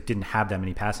they just like didn't have that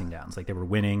many passing downs. Like they were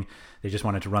winning. They just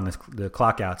wanted to run the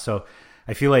clock out. So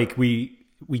I feel like we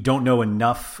don't know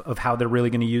enough of how they're really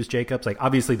going to use Jacobs. Like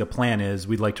obviously the plan is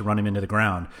we'd like to run him into the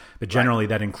ground, but generally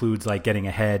that includes like getting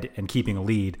ahead and keeping a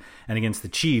lead. And against the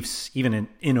Chiefs, even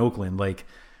in Oakland, like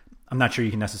I'm not sure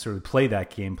you can necessarily play that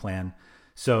game plan.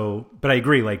 So, but I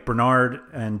agree, like Bernard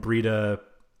and Breida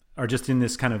are just in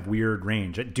this kind of weird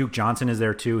range. Duke Johnson is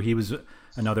there too. He was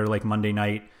another like Monday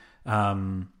night,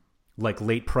 like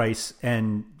late price.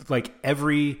 And like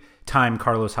every time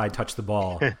Carlos Hyde touched the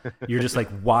ball, you're just like,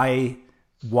 why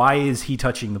is he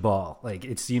touching the ball? Like,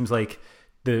 it seems like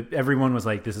everyone was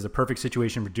like, this is a perfect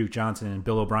situation for Duke Johnson. And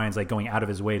Bill O'Brien's like going out of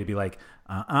his way to be like,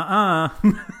 And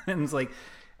it's like,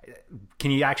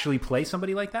 can you actually play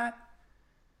somebody like that?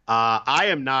 I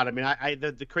am not. I mean,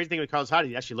 the crazy thing with Carlos Hyde,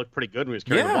 he actually looked pretty good when he was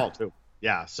carrying the ball too.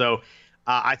 Yeah. So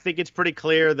I think it's pretty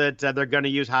clear that they're going to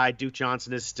use Hyde. Duke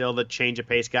Johnson is still the change of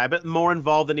pace guy, but more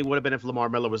involved than he would have been if Lamar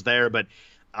Miller was there. But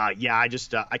I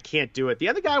can't do it. The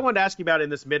other guy I wanted to ask you about in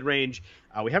this mid-range,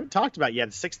 we haven't talked about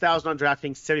yet. 6,000 on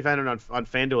DraftKings, 7,500 on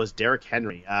FanDuel is Derrick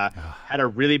Henry. Had a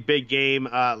really big game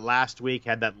last week.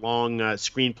 Had that long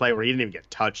screenplay where he didn't even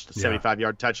get touched, the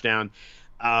 75-yard touchdown.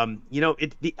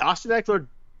 The Austin Eckler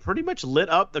pretty much lit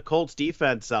up the Colts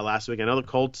defense last week. I know the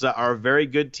Colts are a very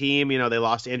good team. They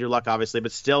lost Andrew Luck, obviously,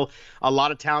 but still a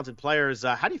lot of talented players.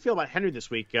 How do you feel about Henry this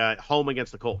week, home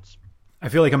against the Colts? I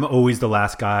feel like I'm always the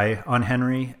last guy on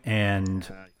Henry, and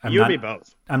you and me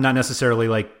both. I'm not necessarily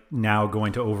like now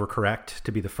going to overcorrect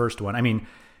to be the first one. I mean,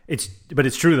 it's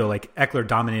true though. Like Eckler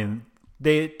dominated.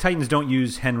 The Titans don't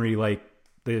use Henry like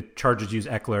the Chargers use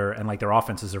Eckler, and like their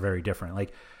offenses are very different.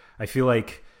 Like I feel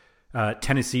like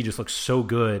Tennessee just looks so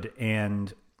good,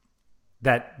 and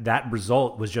that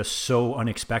result was just so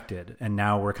unexpected, and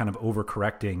now we're kind of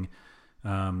overcorrecting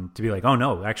to be like, oh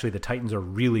no, actually the Titans are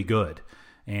really good.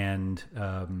 And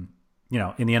in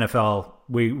the NFL,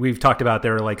 we've talked about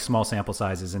there are like small sample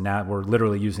sizes, and now we're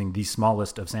literally using the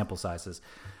smallest of sample sizes.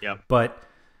 Yeah. But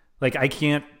like, I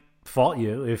can't fault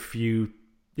you if you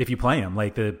play them.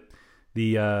 Like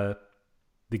the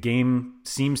game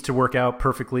seems to work out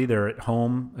perfectly. They're at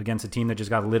home against a team that just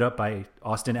got lit up by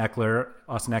Austin Eckler.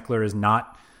 Austin Eckler is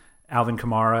not Alvin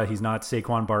Kamara. He's not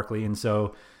Saquon Barkley, and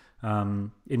so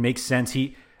it makes sense.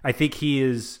 I think he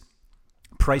is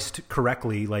priced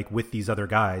correctly, like with these other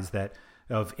guys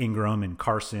of Ingram and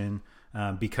Carson,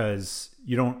 because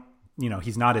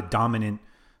he's not a dominant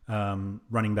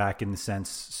running back in the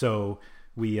sense. So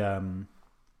I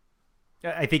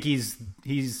think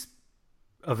he's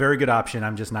a very good option.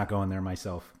 I'm just not going there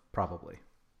myself, probably.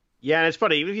 Yeah, and it's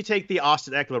funny, even if you take the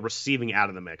Austin Eckler receiving out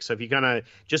of the mix. So if you kind of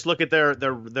just look at their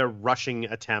rushing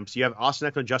attempts, you have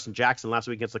Austin Eckler and Justin Jackson last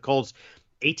week against the Colts,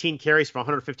 18 carries for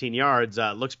 115 yards.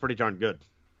 Looks pretty darn good.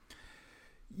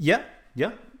 Yeah.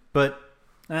 But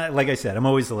like I said, I'm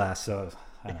always the last, so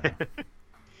I don't know.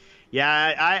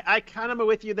 Yeah, I kind of am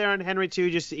with you there on Henry too.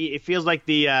 Just it feels like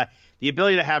the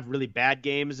ability to have really bad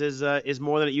games is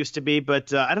more than it used to be.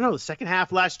 But I don't know, the second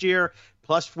half last year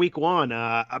plus week one,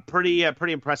 a pretty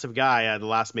impressive guy. The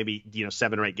last maybe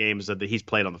 7 or 8 games that he's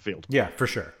played on the field. Yeah, for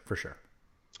sure.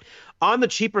 On the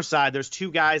cheaper side, there's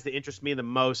 2 guys that interest me the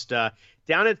most.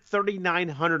 Down at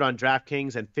 3,900 on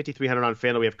DraftKings and 5,300 on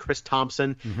FanDuel, we have Chris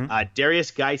Thompson.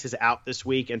 Darius Geis is out this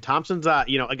week, and Thompson's a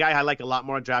guy I like a lot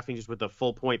more on DraftKings just with the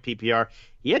full point PPR.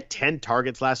 He had 10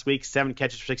 targets last week, 7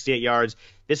 catches for 68 yards.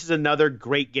 This is another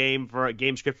great game for a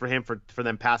game script for him for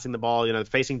them passing the ball.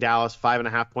 Facing Dallas,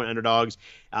 5.5-point underdogs.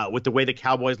 With the way the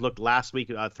Cowboys looked last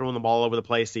week, throwing the ball all over the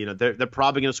place, they're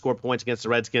probably going to score points against the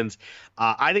Redskins.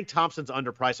 I think Thompson's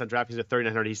underpriced on DraftKings at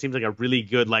 3,900. He seems like a really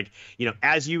good,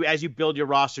 as you build your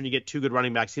roster and you get 2 good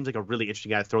running backs, seems like a really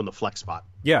interesting guy to throw in the flex spot.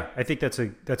 Yeah, I think that's a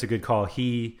good call.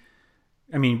 He's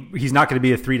not going to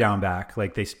be a 3-down back.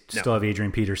 Like they still have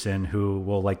Adrian Peterson, who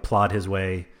will like plod his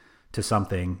way to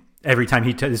something every time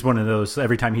is one of those.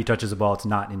 Every time he touches the ball, it's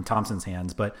not in Thompson's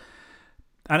hands. But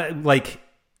are we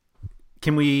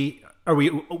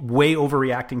way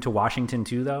overreacting to Washington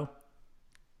too, though?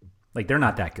 Like they're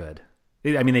not that good.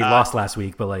 They lost last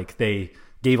week, but like they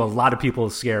gave a lot of people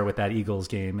a scare with that Eagles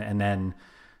game, and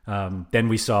then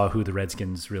we saw who the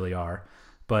Redskins really are.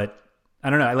 But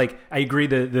I don't know. I agree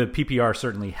the PPR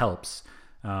certainly helps,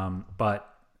 but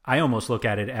I almost look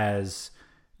at it as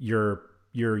you're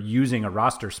using a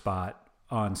roster spot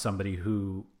on somebody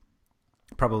who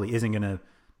probably isn't going to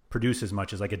produce as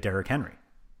much as like a Derrick Henry.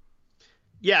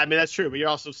 Yeah, that's true, but you're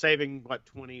also saving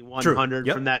 2,100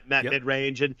 from that mid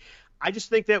range, and I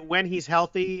just think that when he's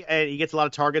healthy and he gets a lot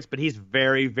of targets, but he's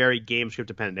very, very game script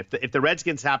dependent. If the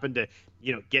Redskins happen to,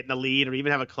 get in the lead or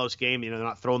even have a close game, they're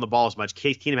not throwing the ball as much.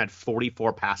 Case Keenum had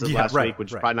 44 passes last week,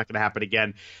 which is probably not going to happen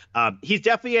again. He's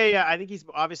definitely I think he's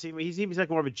like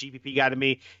more of a GPP guy to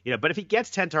me, but if he gets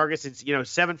 10 targets, it's,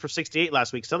 7 for 68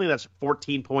 last week. Suddenly that's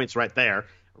 14 points right there,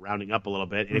 rounding up a little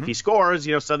bit. And if he scores,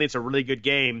 suddenly it's a really good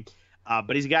game.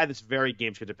 But he's a guy that's very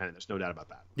game script dependent. There's no doubt about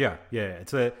that. Yeah.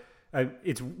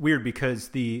 It's weird because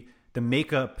the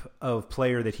makeup of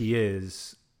player that he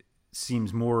is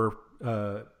seems more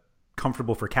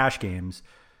comfortable for cash games.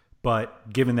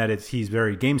 But given that he's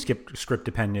very game script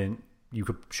dependent,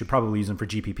 should probably use him for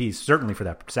GPPs, certainly for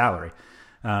that salary.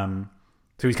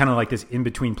 So he's kind of like this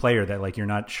in-between player that like you're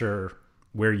not sure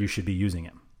where you should be using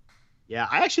him. Yeah,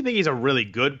 I actually think he's a really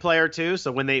good player too.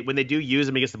 So when they do use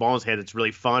him, he gets the ball in his head. It's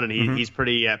really fun, and he's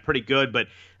pretty good. But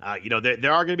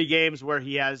there are going to be games where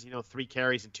he has 3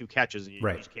 carries and 2 catches, and you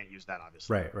just can't use that,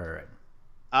 obviously. Right.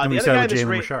 And we saw with Jalen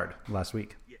Richard last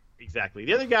week. Yeah, exactly.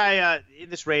 The other guy in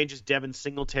this range is Devin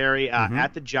Singletary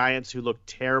at the Giants, who looked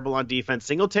terrible on defense.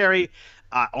 Singletary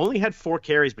only had 4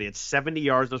 carries, but he had 70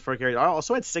 yards those 4 carries.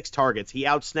 Also had 6 targets. He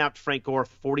outsnapped Frank Gore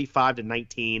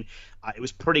 45-19. It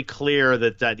was pretty clear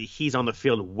that he's on the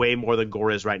field way more than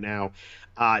Gore is right now.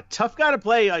 Tough guy to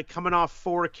play coming off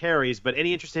 4 carries, but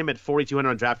any interest in him at 4,200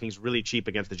 on DraftKings, really cheap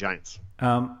against the Giants.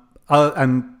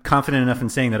 I'm confident enough in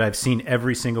saying that I've seen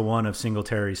every single one of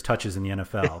Singletary's touches in the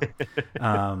NFL.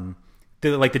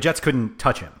 The Jets couldn't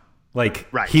touch him.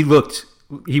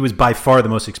 He was by far the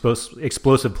most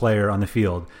explosive player on the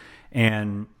field.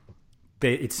 And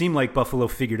it seemed like Buffalo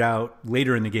figured out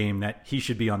later in the game that he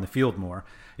should be on the field more.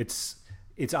 It's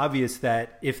obvious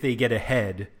that if they get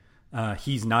ahead,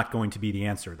 he's not going to be the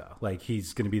answer, though. Like,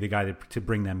 he's going to be the guy to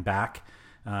bring them back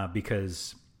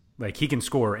because like he can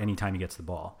score anytime he gets the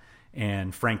ball.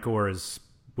 And Frank Gore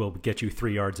will get you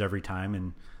 3 yards every time,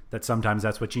 and sometimes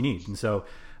that's what you need. And so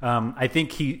I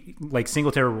think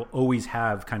Singletary will always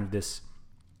have kind of this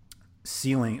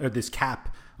ceiling or this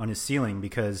cap on his ceiling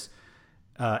because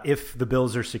if the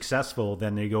Bills are successful,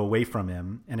 then they go away from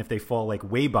him. And if they fall like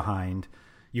way behind,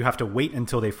 you have to wait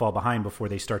until they fall behind before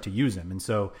they start to use him. And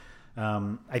so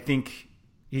I think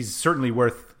he's certainly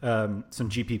worth some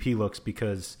GPP looks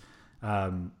because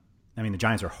the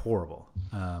Giants are horrible,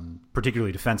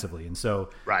 particularly defensively. And so,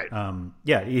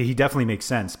 he definitely makes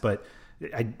sense. But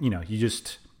you're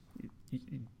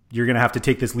going to have to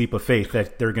take this leap of faith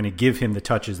that they're going to give him the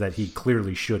touches that he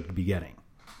clearly should be getting.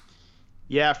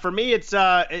 Yeah, for me, it's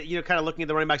kind of looking at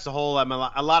the running backs as a whole. I'm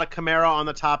a lot of Kamara on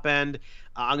the top end.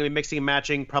 I'm going to be mixing and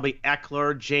matching probably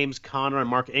Eckler, James Conner, and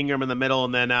Mark Ingram in the middle,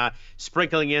 and then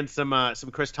sprinkling in some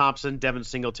Chris Thompson, Devin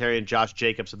Singletary, and Josh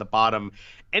Jacobs at the bottom.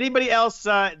 Anybody else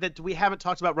that we haven't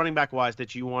talked about running back wise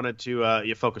that you wanted to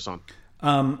you focus on?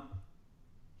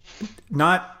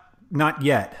 Not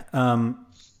yet.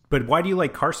 But why do you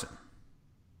like Carson?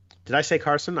 Did I say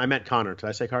Carson? I meant Connor. Did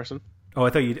I say Carson? Oh, I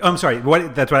thought you. Oh, I'm sorry.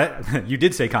 You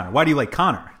did say Connor. Why do you like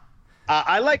Connor?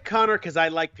 I like Connor because I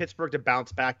like Pittsburgh to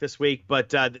bounce back this week. But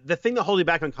the thing that holds me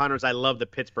back on Connor is I love the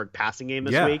Pittsburgh passing game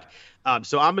this week.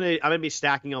 So I'm gonna be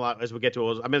stacking a lot as we get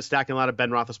to it. I'm gonna stacking a lot of Ben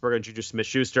Roethlisberger and Juju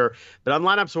Smith-Schuster. But on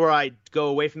lineups where I go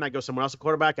away from that, go somewhere else at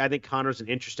quarterback, I think Connor's an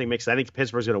interesting mix. I think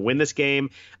Pittsburgh's gonna win this game.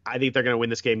 I think they're gonna win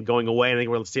this game going away. And I think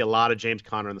we're gonna see a lot of James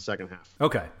Conner in the second half.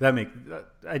 Okay,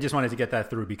 I just wanted to get that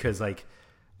through because I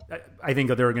think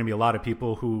there are gonna be a lot of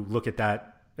people who look at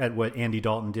what Andy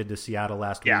Dalton did to Seattle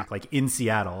last week, like in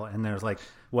Seattle. And there's Ben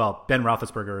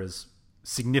Roethlisberger is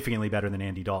significantly better than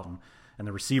Andy Dalton and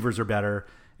the receivers are better.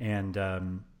 And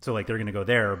so they're going to go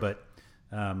there, but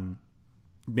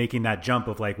making that jump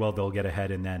of they'll get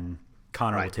ahead and then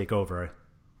Connor will take over.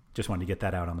 Just wanted to get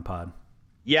that out on the pod.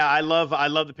 Yeah, I love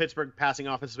the Pittsburgh passing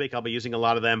offense this week. I'll be using a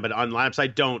lot of them, but on lineups I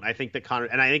don't. I think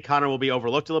Connor will be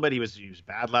overlooked a little bit. He was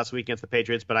bad last week against the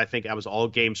Patriots, but I think that was all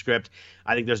game script.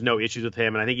 I think there's no issues with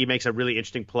him, and I think he makes a really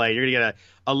interesting play. You're going to get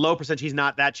a low percentage. He's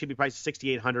not that cheap. He priced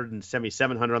 6,800 and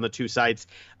 7,700 on the 2 sites.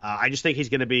 I just think he's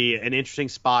going to be an interesting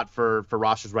spot for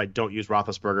rosters where I don't use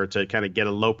Roethlisberger to kind of get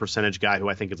a low percentage guy who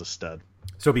I think is a stud.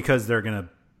 So because they're going to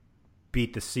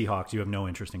beat the Seahawks, you have no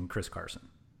interest in Chris Carson?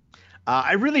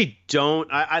 I really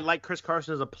don't. I like Chris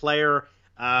Carson as a player.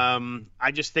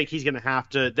 I just think they're going to have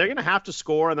to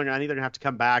score, and I think they're going to have to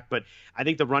come back. But I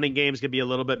think the running game is going to be a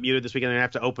little bit muted this week, and they're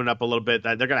going to have to open it up a little bit.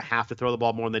 They're going to have to throw the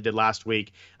ball more than they did last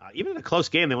week. Even in a close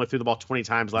game, they only threw the ball 20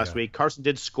 times last week. Carson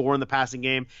did score in the passing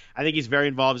game. I think he's very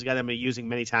involved. He's a guy that I'm going to be using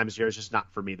many times here. It's just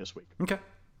not for me this week. Okay.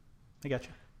 I got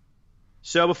you.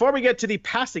 So before we get to the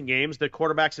passing games, the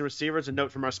quarterbacks and receivers, a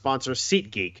note from our sponsor,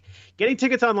 SeatGeek. Getting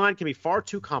tickets online can be far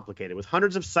too complicated. With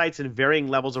hundreds of sites and varying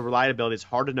levels of reliability, it's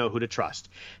hard to know who to trust.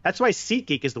 That's why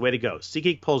SeatGeek is the way to go.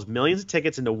 SeatGeek pulls millions of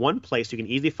tickets into one place so you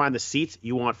can easily find the seats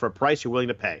you want for a price you're willing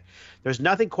to pay. There's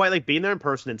nothing quite like being there in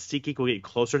person, and SeatGeek will get you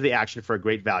closer to the action for a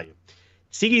great value.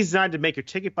 SeatGeek is designed to make your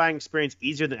ticket buying experience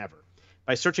easier than ever.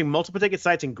 By searching multiple ticket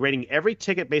sites and grading every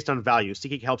ticket based on value,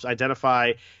 SeatGeek helps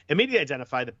immediately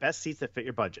identify the best seats that fit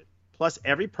your budget. Plus,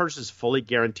 every purchase is fully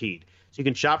guaranteed, so you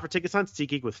can shop for tickets on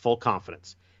SeatGeek with full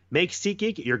confidence. Make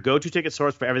SeatGeek your go-to ticket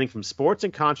source for everything from sports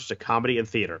and concerts to comedy and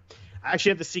theater. I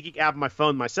actually have the SeatGeek app on my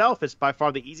phone myself. It's by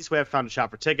far the easiest way I've found to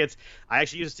shop for tickets. I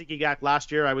actually used the SeatGeek app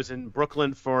last year. I was in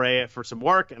Brooklyn for some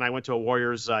work, and I went to a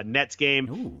Warriors Nets game.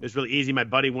 Ooh. It was really easy. My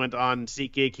buddy went on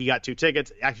SeatGeek. He got 2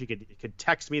 tickets. Actually, could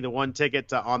text me the 1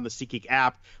 ticket on the SeatGeek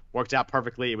app. Worked out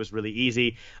perfectly. It was really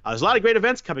easy. There's a lot of great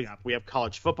events coming up. We have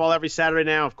college football every Saturday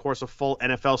now. Of course, a full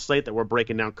NFL slate that we're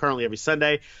breaking down currently every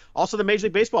Sunday. Also, the Major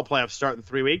League Baseball playoffs start in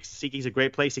 3 weeks. SeatGeek's a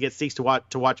great place to get seats to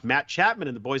watch Matt Chapman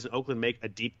and the boys in Oakland make a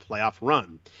deep playoff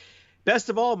run. Best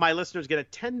of all, my listeners get a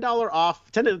 $10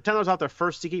 off their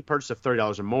first SeatGeek purchase of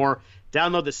 $30 or more.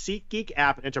 Download the SeatGeek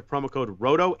app and enter promo code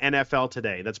ROTONFL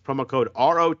today. That's promo code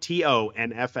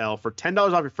ROTONFL for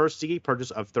 $10 off your first SeatGeek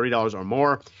purchase of $30 or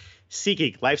more.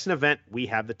 SeatGeek, life's an event. We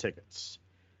have the tickets.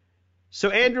 So,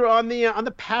 Andrew, on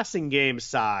the passing game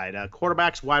side,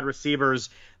 quarterbacks, wide receivers,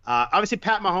 obviously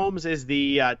Pat Mahomes is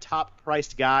the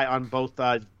top-priced guy on both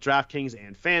DraftKings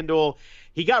and FanDuel.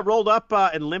 He got rolled up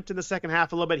and limped in the second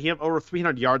half a little bit. He had over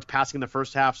 300 yards passing in the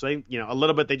first half, so a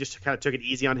little bit they just kind of took it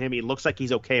easy on him. He looks like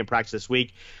he's okay in practice this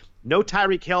week. No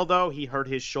Tyreek Hill, though. He hurt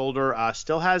his shoulder.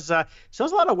 Still has a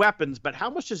lot of weapons, but how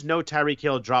much does no Tyreek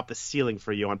Hill drop the ceiling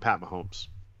for you on Pat Mahomes?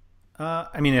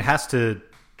 It has to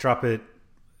drop it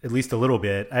at least a little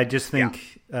bit. I just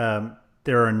think there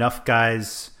are enough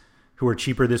guys who are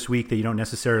cheaper this week that you don't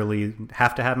necessarily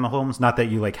have to have Mahomes. Not that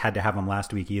you had to have him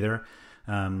last week either.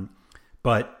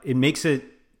 But it makes it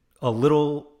a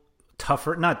little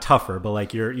tougher. Not tougher,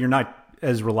 but you're not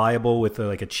as reliable with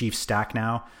a Chiefs stack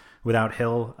now without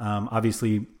Hill.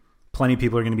 Obviously, plenty of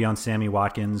people are going to be on Sammy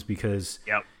Watkins because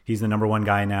he's the number 1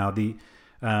 guy now.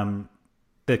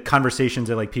 The conversations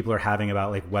that people are having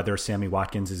about whether Sammy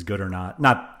Watkins is good or not.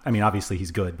 Obviously he's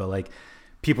good, but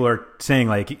people are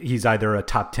saying he's either a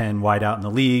top 10 wideout in the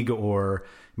league or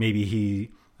maybe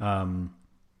he,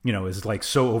 is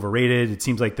so overrated. It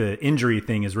seems like the injury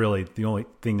thing is really the only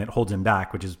thing that holds him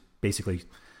back, which is basically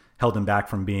held him back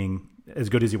from being as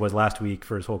good as he was last week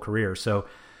for his whole career. So,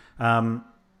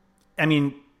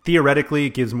 theoretically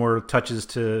it gives more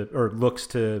touches looks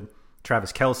to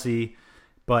Travis Kelce.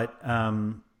 But I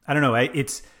don't know.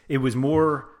 It was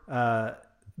more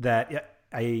that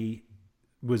I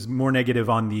was more negative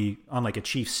on a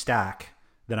Chiefs stack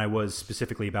than I was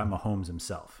specifically about Mahomes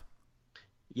himself.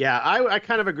 Yeah, I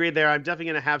kind of agree there. I'm definitely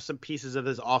going to have some pieces of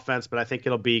this offense, but I think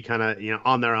it'll be kind of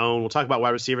on their own. We'll talk about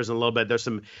wide receivers in a little bit. There's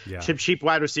some cheap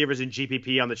wide receivers in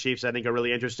GPP on the Chiefs I think are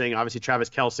really interesting. Obviously, Travis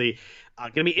Kelce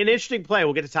going to be an interesting play.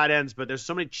 We'll get to tight ends, but there's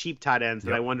so many cheap tight ends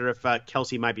that I wonder if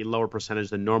Kelce might be lower percentage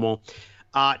than normal.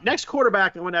 Next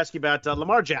quarterback, I want to ask you about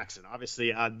Lamar Jackson.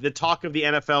 Obviously, the talk of the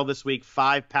NFL this week,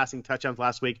 5 passing touchdowns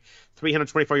last week,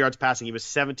 324 yards passing. He was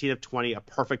 17 of 20, a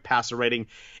perfect passer rating,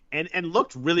 and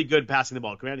looked really good passing the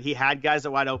ball. Granted, he had guys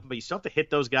that wide open, but you still have to hit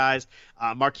those guys.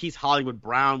 Marquise Hollywood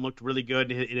Brown looked really good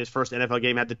in his first NFL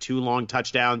game, had the 2 long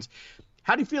touchdowns.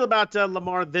 How do you feel about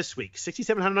Lamar this week?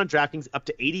 6,700 on DraftKings, up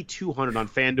to 8,200 on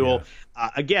FanDuel.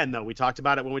 Again, though, we talked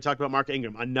about it when we talked about Mark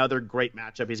Ingram. Another great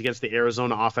matchup. He's against the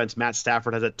Arizona offense. Matt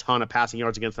Stafford has a ton of passing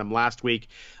yards against them last week.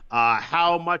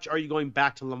 How much are you going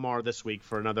back to Lamar this week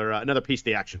for another piece of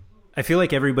the action? I feel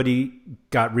like everybody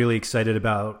got really excited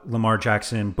about Lamar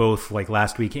Jackson, both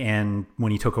last week and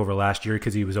when he took over last year,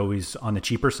 because he was always on the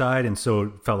cheaper side. And so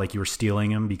it felt like you were stealing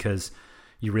him because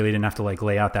you really didn't have to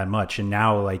lay out that much. And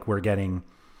now we're getting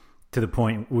to the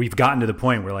point, we've gotten to the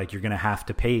point where you're going to have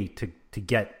to pay to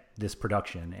get this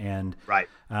production. And, right.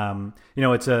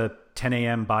 It's a 10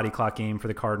 a.m. body clock game for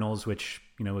the Cardinals, which,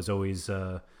 is always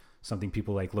something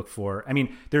people look for.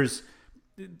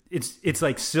 It's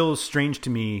still strange to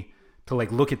me to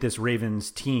look at this Ravens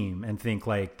team and think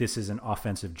this is an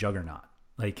offensive juggernaut.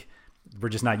 We're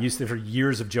just not used to it for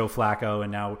years of Joe Flacco.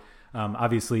 And now,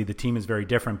 obviously the team is very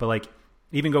different, but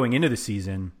even going into the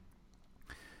season,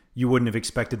 you wouldn't have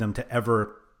expected them to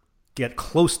ever get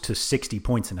close to 60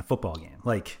 points in a football game.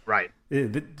 Right.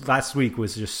 Last week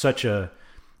was just such a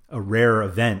rare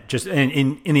event, just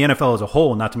in the NFL as a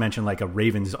whole, not to mention a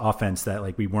Ravens offense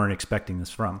that we weren't expecting this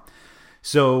from.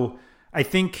 So I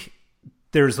think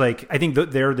they're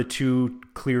the 2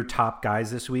 clear top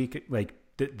guys this week.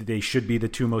 They should be the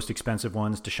 2 most expensive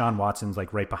ones. Deshaun Watson's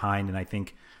right behind. And I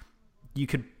think you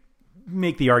could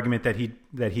make the argument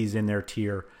that he's in their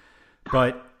tier,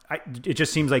 but it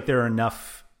just seems like there are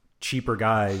enough cheaper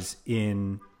guys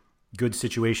in good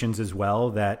situations as well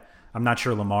that I'm not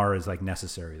sure Lamar is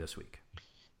necessary this week.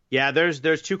 Yeah, there's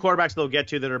 2 quarterbacks they'll get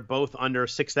to that are both under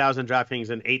 6,000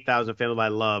 DraftKings and 8,000 FanDuel I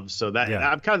love. So that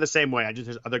I'm kind of the same way.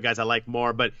 There's other guys I like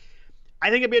more, but I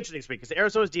think it'd be interesting this week because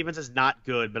Arizona's defense is not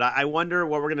good, but I wonder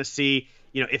what we're going to see.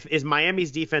 Is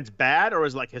Miami's defense bad or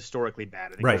is like historically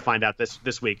bad? I think we'll find out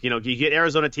this week. You get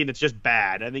Arizona team that's just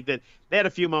bad. I think that they had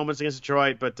a few moments against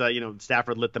Detroit, but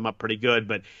Stafford lit them up pretty good.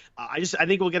 But I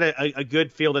think we'll get a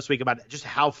good feel this week about just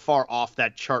how far off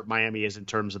that chart Miami is in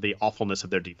terms of the awfulness of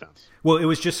their defense. Well, it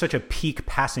was just such a peak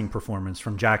passing performance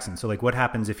from Jackson. So like, what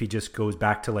happens if he just goes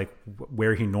back to like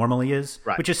where he normally is,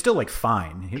 which is still like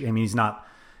fine. I mean, he's not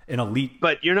an elite,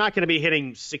 but you're not going to be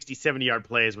hitting 60, 70-yard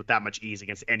plays with that much ease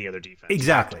against any other defense.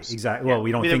 Exactly. Well,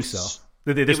 we don't think so.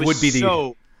 This would be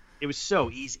it was so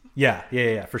easy.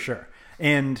 Yeah, for sure.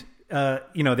 And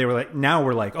they were like, now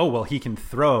we're like, oh well, he can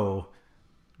throw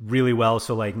really well,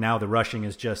 so like now the rushing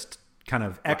is just kind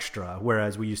of extra.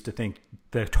 Whereas we used to think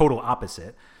the total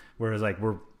opposite. Whereas like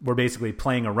we're basically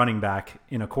playing a running back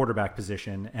in a quarterback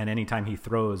position, and anytime he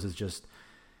throws is just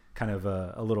kind of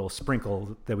a little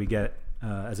sprinkle that we get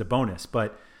as a bonus.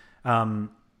 But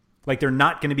like they're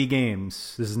not going to be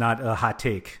games. This is not a hot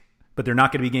take, but they're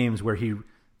not going to be games where he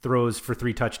throws for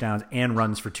 3 touchdowns and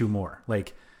runs for 2 more.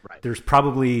 Like there's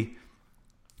probably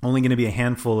only going to be a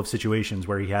handful of situations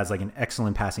where he has like an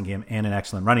excellent passing game and an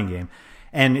excellent running game.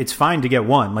 And it's fine to get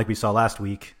one, like we saw last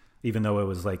week, even though it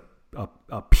was like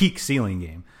a peak ceiling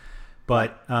game.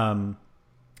 But I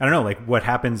don't know, like what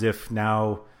happens if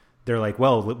now they're like,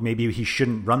 well, maybe he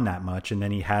shouldn't run that much. And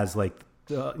then he has like,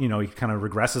 he kind of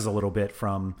regresses a little bit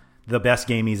from the best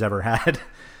game he's ever had.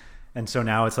 And so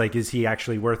now it's like, is he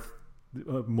actually worth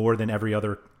more than every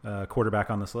other quarterback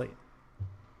on the slate?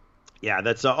 Yeah,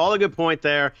 that's all a good point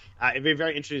there. It'd be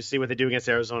very interesting to see what they do against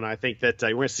Arizona. I think that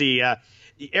we're going to see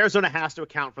Arizona has to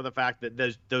account for the fact that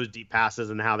those deep passes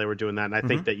and how they were doing that. And I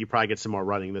think that you probably get some more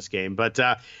running in this game. But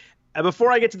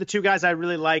before I get to the two guys I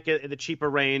really like in the cheaper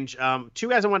range, 2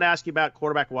 guys I want to ask you about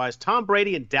quarterback-wise, Tom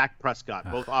Brady and Dak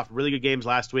Prescott, both off really good games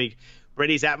last week.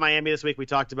 Brady's at Miami this week. We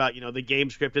talked about, the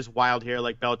game script is wild here.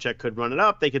 Like Belichick could run it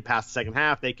up. They could pass the second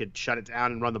half. They could shut it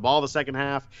down and run the ball the second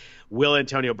half. Will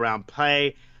Antonio Brown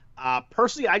play?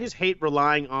 Personally, I just hate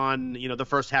relying on, the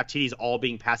first half TDs all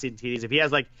being passing TDs. If he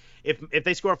has if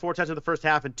they score 4 touchdowns in the first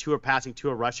half and 2 are passing, 2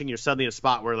 are rushing, you're suddenly in a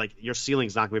spot where like your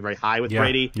ceiling's not going to be very high with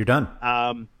Brady. You're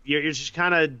done. You're just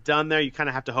kind of done there. You kind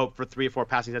of have to hope for 3 or 4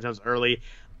 passing touchdowns early.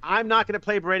 I'm not going to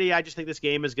play Brady. I just think this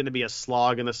game is going to be a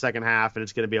slog in the second half, and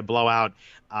it's going to be a blowout.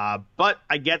 But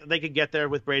I get that they could get there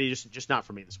with Brady, just not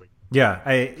for me this week. Yeah,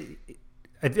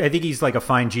 I think he's like a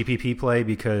fine GPP play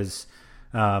because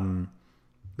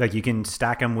like you can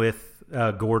stack him with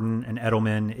Gordon and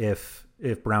Edelman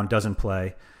if Brown doesn't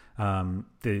play.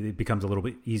 It becomes a little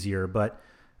bit easier. But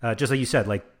just like you said,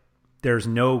 like there's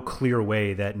no clear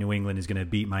way that New England is going to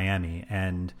beat Miami.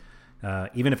 And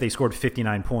even if they scored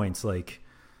 59 points, like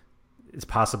it's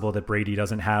possible that Brady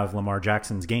doesn't have Lamar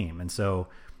Jackson's game. And so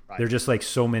there's just like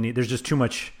there's just too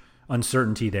much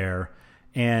uncertainty there.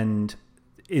 And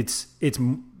it's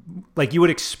like you would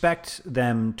expect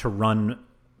them to run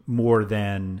more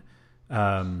than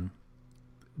the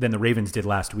Ravens did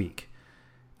last week.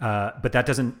 But that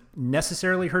doesn't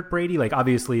necessarily hurt Brady. Like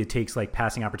obviously it takes like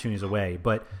passing opportunities away,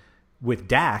 but with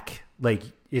Dak, like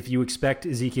if you expect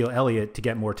Ezekiel Elliott to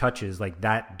get more touches, like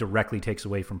that directly takes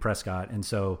away from Prescott. And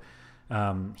so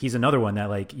he's another one that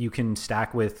like you can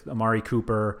stack with Amari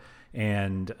Cooper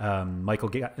and Michael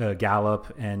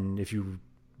Gallup. And if you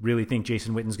really think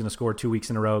Jason Witten's going to score 2 weeks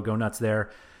in a row, go nuts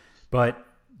there. But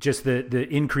just the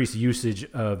increased usage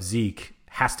of Zeke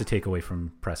has to take away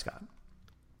from Prescott.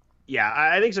 Yeah,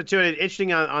 I think so too. And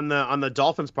interesting on the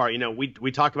Dolphins part,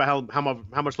 we talked about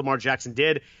how much Lamar Jackson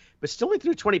did, but still only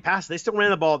threw 20 passes. They still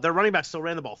ran the ball. Their running back still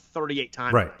ran the ball 38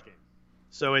 times in that game.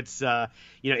 So it's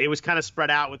it was kind of spread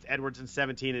out with Edwards in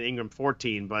 17 and Ingram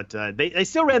 14, but they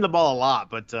still ran the ball a lot.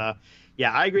 But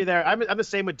yeah, I agree there. I'm the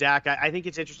same with Dak. I think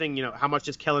it's interesting, how much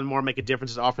does Kellen Moore make a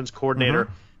difference as offense coordinator?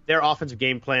 Their offensive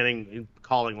game planning and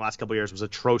calling the last couple of years was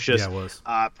atrocious. Yeah, it was.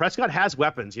 Prescott has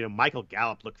weapons. Michael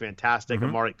Gallup looked fantastic.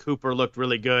 Amari Cooper looked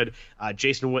really good.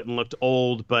 Jason Witten looked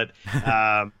old, but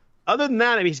other than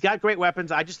that, I mean, he's got great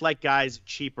weapons. I just like guys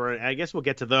cheaper, and I guess we'll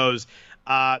get to those.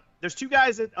 There's 2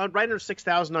 guys that right under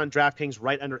 6,000 on DraftKings,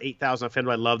 right under 8,000 on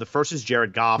FanDuel I love. The first is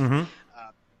Jared Goff.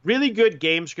 Really good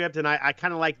game script, and I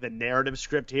kind of like the narrative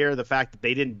script here. The fact that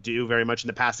they didn't do very much in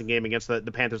the passing game against the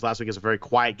Panthers last week is a very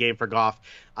quiet game for Goff.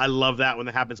 I love that when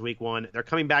that happens week 1. They're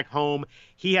coming back home.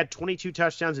 He had 22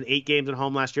 touchdowns in 8 games at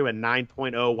home last year with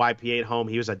 9.0 YPA at home.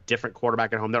 He was a different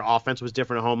quarterback at home. Their offense was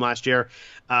different at home last year.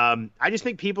 I just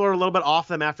think people are a little bit off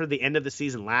them after the end of the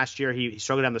season last year. He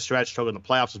struggled down the stretch, struggled in the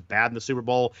playoffs, was bad in the Super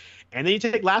Bowl. And then you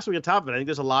take last week on top of it. I think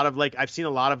there's a lot of I've seen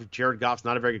a lot of Jared Goff's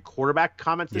not a very good quarterback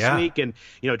comments this week. And,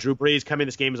 Drew Brees coming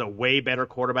this game is a way better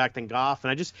quarterback than Goff.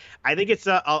 And I think it's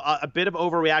a bit of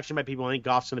overreaction by people. I think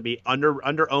Goff's going to be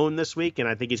under owned this week, and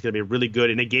I think he's going to be really good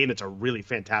in a game that's a really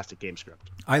fantastic game script.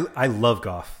 I love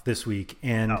Goff this week,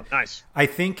 and nice. I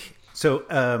think so.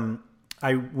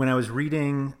 When I was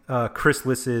reading Chris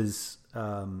Liss's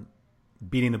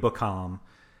Beating the Book column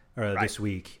this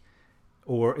week,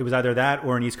 or it was either that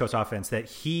or an East Coast offense, that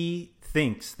he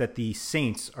thinks that the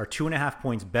Saints are 2.5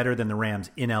 points better than the Rams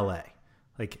in LA.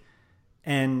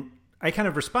 And I kind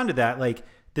of responded to that,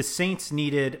 the Saints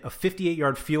needed a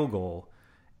 58-yard field goal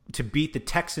to beat the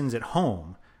Texans at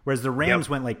home, whereas the Rams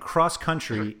went cross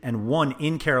country and won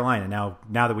in Carolina.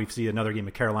 Now that we've seen another game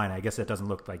of Carolina, I guess that doesn't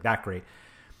look like that great.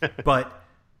 But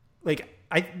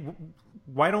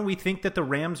why don't we think that the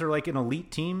Rams are an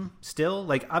elite team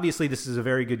still? Obviously this is a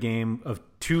very good game of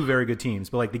two very good teams,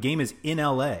 but the game is in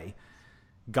LA.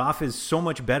 Goff is so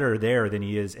much better there than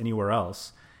he is anywhere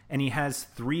else. And he has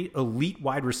 3 elite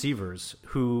wide receivers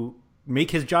who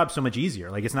make his job so much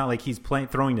easier. It's not like he's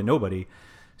throwing to nobody.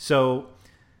 So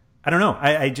I don't know.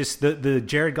 I just, the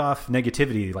Jared Goff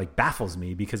negativity baffles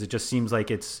me, because it just seems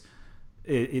like it's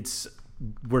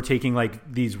we're taking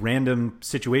these random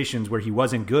situations where he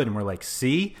wasn't good and we're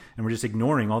see, and we're just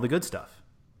ignoring all the good stuff.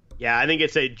 Yeah, I think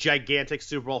it's a gigantic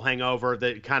Super Bowl hangover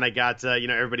that kind of got,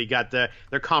 everybody got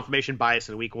their confirmation bias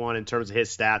in week 1 in terms of his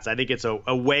stats. I think it's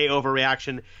a way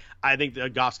overreaction. I think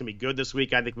Goff's going to be good this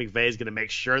week. I think McVay is going to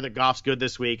make sure that Goff's good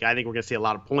this week. I think we're going to see a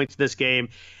lot of points in this game.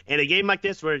 In a game like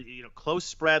this where, close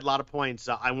spread, a lot of points,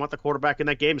 I want the quarterback in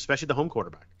that game, especially the home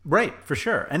quarterback. Right, for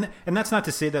sure. And that's not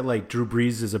to say that, Drew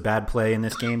Brees is a bad play in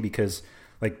this game, because,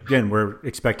 again, we're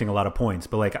expecting a lot of points.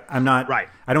 But, I'm not – right.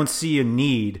 I don't see a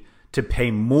need – to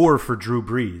pay more for Drew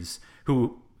Brees,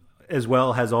 who as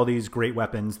well has all these great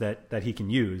weapons that he can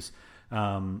use.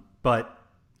 But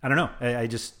I don't know.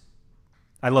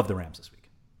 I love the Rams this week.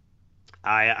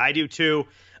 I do too.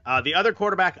 The other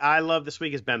quarterback I love this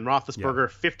week is Ben Roethlisberger,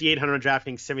 5,800 on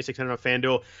DraftKings, 7,600 on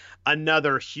FanDuel.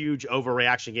 Another huge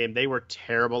overreaction game. They were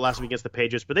terrible last week against the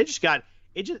Patriots, but they just got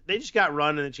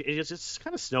run, and it just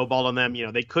kind of snowballed on them.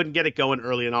 They couldn't get it going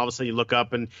early, and all of a sudden you look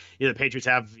up and the Patriots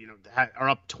are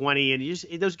up 20,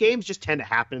 and those games just tend to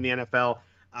happen in the NFL.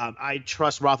 I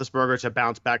trust Roethlisberger to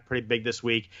bounce back pretty big this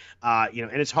week. And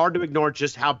it's hard to ignore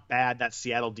just how bad that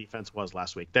Seattle defense was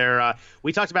last week.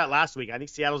 We talked about last week. I think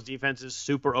Seattle's defense is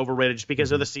super overrated just because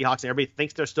they're the Seahawks and everybody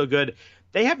thinks they're still good.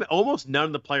 They have almost none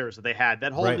of the players that they had.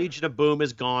 That whole Legion of Boom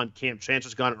is gone. Cam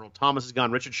Chancellor's gone. Earl Thomas is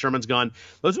gone. Richard Sherman's gone.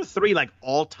 Those are 3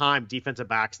 all-time defensive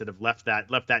backs that have left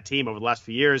that team over the last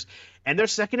few years. And their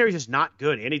secondary is just not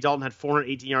good. Andy Dalton had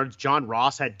 418 yards. John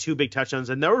Ross had 2 big touchdowns,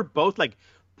 and they were both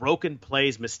broken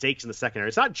plays, mistakes in the secondary.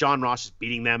 It's not John Ross just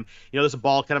beating them. There's a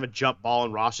ball, kind of a jump ball,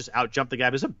 and Ross just out-jumped the guy.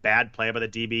 It was a bad play by the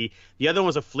DB. The other one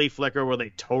was a flea flicker where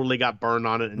they totally got burned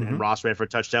on it, and Ross ran for a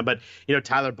touchdown. But,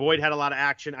 Tyler Boyd had a lot of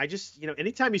action. I just,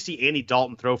 anytime you see Andy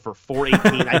Dalton throw for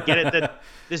 418, I get it that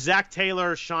the Zach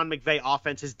Taylor, Sean McVay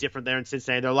offense is different there in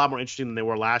Cincinnati. They're a lot more interesting than they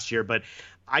were last year, but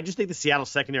I just think the Seattle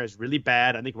secondary is really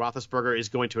bad. I think Roethlisberger is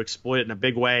going to exploit it in a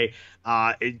big way.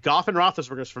 Goff and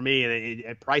Roethlisberger, for me, and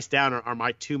at price down, are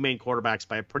my 2 main quarterbacks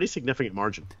by a pretty significant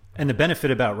margin. And the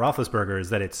benefit about Roethlisberger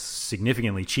is that it's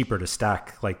significantly cheaper to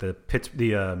stack the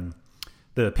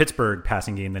Pittsburgh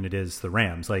passing game than it is the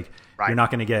Rams. You're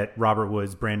not going to get Robert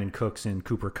Woods, Brandon Cooks, and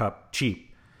Cooper Kupp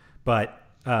cheap. But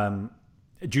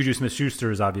Juju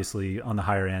Smith-Schuster is obviously on the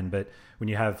higher end. But when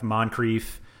you have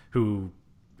Moncrief, who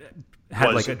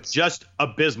had was just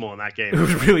abysmal in that game. It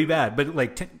was really bad,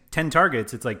 but 10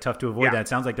 targets, it's tough to avoid that. It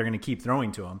sounds like they're going to keep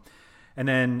throwing to him. And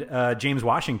then James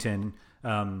Washington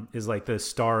is the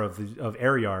star of the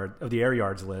air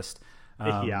yards list.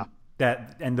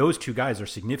 And those 2 guys are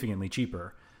significantly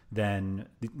cheaper than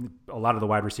a lot of the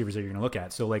wide receivers that you're going to look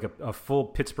at. So a full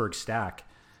Pittsburgh stack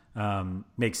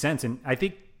makes sense. And I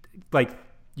think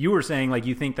you were saying,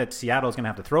 you think that Seattle is going to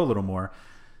have to throw a little more.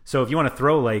 So if you want to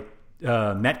throw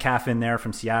Metcalf in there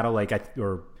from Seattle,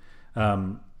 you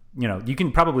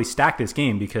can probably stack this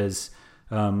game, because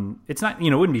it's not,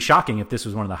 it wouldn't be shocking if this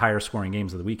was one of the higher scoring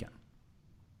games of the weekend.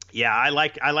 Yeah, I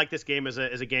like this game as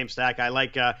a game stack. I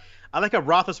like a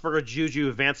Roethlisberger,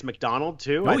 Juju, Vance McDonald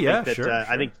too. Sure.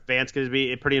 I think Vance could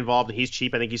be pretty involved. He's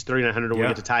cheap. I think he's 3,900 to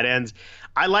get to tight ends.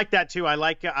 I like that too. I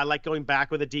like going back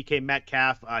with a DK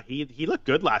Metcalf. He looked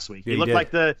good last week. He looked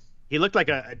like He looked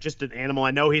like just an animal.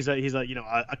 I know he's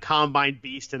a combine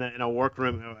beast in a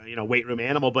workroom, weight room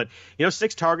animal. But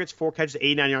 6 targets, 4 catches,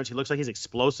 89 yards. He looks like he's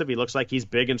explosive. He looks like he's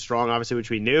big and strong, obviously, which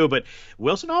we knew. But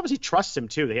Wilson obviously trusts him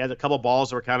too. He had a couple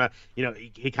balls that were kind of,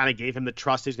 he kind of gave him the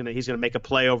trust. He's gonna make a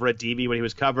play over a DB when he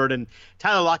was covered. And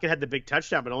Tyler Lockett had the big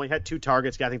touchdown, but only had 2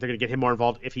 targets. I think they're gonna get him more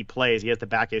involved if he plays. He has the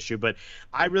back issue. But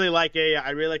I really like a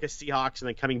Seahawks, and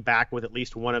then coming back with at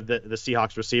least one of the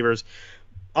Seahawks receivers.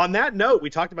 On that note, we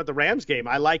talked about the Rams game.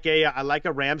 I like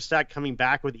a Rams stack coming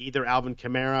back with either Alvin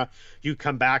Kamara. You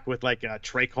come back with like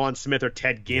Traquan Smith or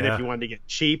Ted Ginn if you wanted to get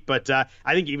cheap. But I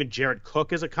think even Jared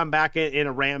Cook as a comeback in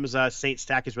a Rams Saints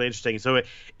stack is really interesting. So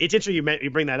it's interesting you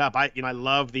bring that up. I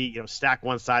love the stack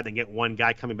one side then get one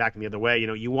guy coming back in the other way.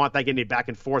 You want that getting back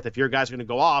and forth. If your guys are going to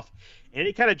go off,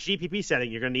 any kind of GPP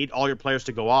setting, you're going to need all your players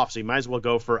to go off. So you might as well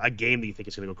go for a game that you think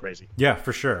is going to go crazy. Yeah,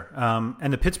 for sure.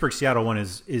 And the Pittsburgh-Seattle one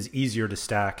is easier to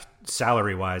stack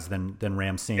salary-wise than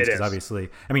Rams Saints, because obviously,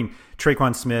 I mean,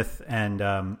 Traquan Smith and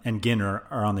Ginn are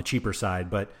on the cheaper side,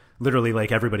 but literally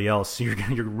like everybody else, you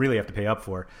really have to pay up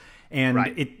for. And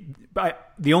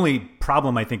the only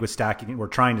problem I think with stacking or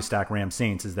trying to stack Rams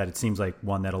Saints is that it seems like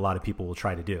one that a lot of people will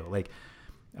try to do. Like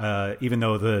even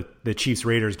though the Chiefs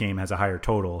Raiders game has a higher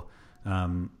total,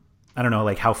 I don't know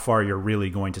like how far you're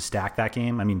really going to stack that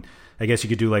game. I mean, I guess you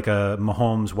could do like a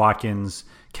Mahomes, Watkins,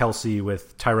 Kelsey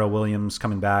with Tyrell Williams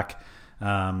coming back,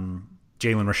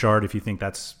 Jalen Richard, if you think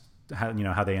that's how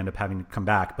they end up having to come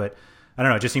back. But I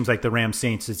don't know. It just seems like the Rams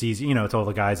Saints, it's easy. It's all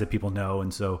the guys that people know.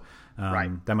 And so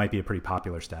that might be a pretty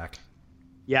popular stack.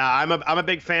 Yeah, I'm a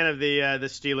big fan of the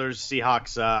Steelers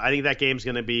Seahawks. I think that game's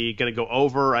going to go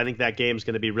over. I think that game's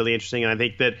going to be really interesting. And I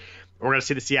think that we're going to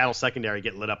see the Seattle secondary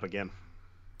get lit up again.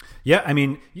 Yeah, I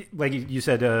mean, like you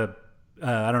said,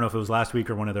 I don't know if it was last week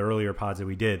or one of the earlier pods that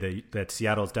we did, that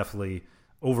Seattle is definitely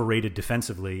overrated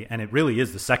defensively, and it really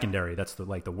is the secondary that's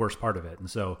the worst part of it. And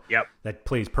so that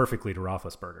plays perfectly to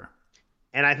Roethlisberger.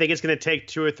 And I think it's going to take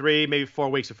 2 or 3, maybe 4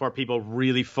 weeks before people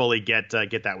really fully get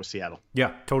that with Seattle.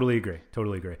 Yeah, totally agree.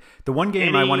 The one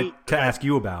game I wanted to ask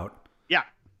you about,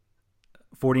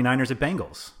 49ers at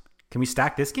Bengals. Can we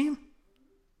stack this game?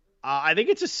 I think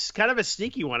it's kind of a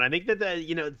sneaky one. I think that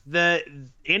the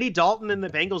Andy Dalton and the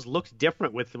Bengals looked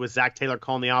different with Zach Taylor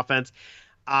calling the offense.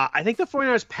 I think the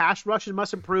 49ers pass rush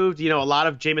must improved. A lot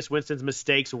of Jameis Winston's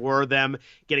mistakes were them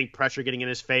getting pressure, getting in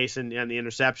his face and the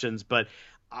interceptions. But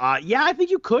I think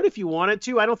you could if you wanted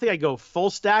to. I don't think I'd go full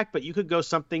stack, but you could go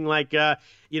something like, I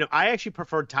actually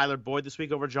preferred Tyler Boyd this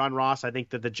week over John Ross. I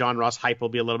think that the John Ross hype will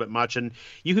be a little bit much. And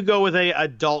you could go with a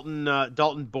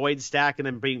Dalton Boyd stack and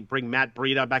then bring Matt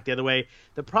Breida back the other way.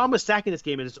 The problem with stacking this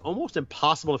game is it's almost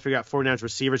impossible to figure out 49ers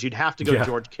receivers. You'd have to go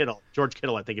George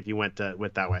Kittle, I think, if you went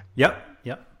that way. Yep.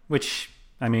 Which,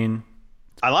 I mean,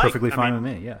 I like. Perfectly fine with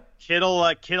me, yeah. Kittle,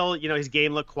 his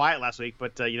game looked quiet last week,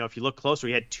 but if you look closer,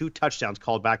 he had 2 touchdowns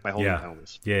called back by holding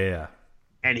penalties. Yeah.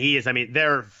 And he is,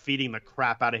 they're feeding the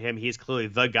crap out of him. He's clearly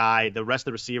the guy. The rest of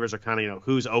the receivers are kind of,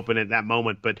 who's open at that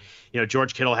moment. But,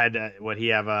 George Kittle had,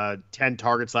 10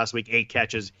 targets last week, 8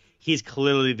 catches. He's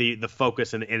clearly the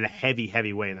focus in a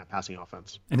heavy way in that passing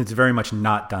offense. And it's very much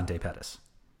not Dante Pettis.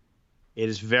 It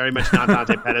is very much not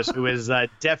Dante Pettis, who is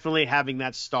definitely having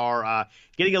that star,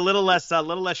 getting a little less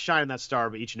shine in that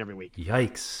star each and every week.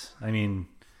 Yikes! I mean,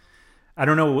 I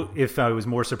don't know if I was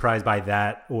more surprised by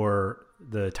that or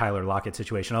the Tyler Lockett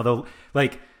situation. Although,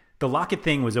 like, the Lockett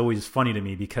thing was always funny to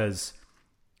me because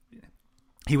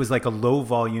he was like a low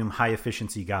volume, high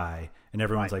efficiency guy, and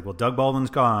everyone's like, "Well, Doug Baldwin's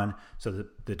gone, so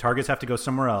the targets have to go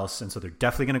somewhere else, and so they're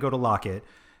definitely going to go to Lockett."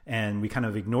 And we kind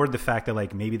of ignored the fact that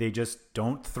like maybe they just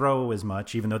don't throw as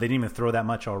much, even though they didn't even throw that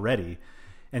much already.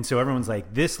 And so everyone's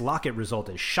like, this Lockett result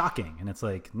is shocking. And it's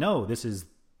like, no, this is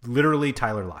literally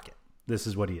Tyler Lockett. This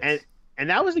is what he is.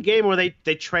 And that was the game where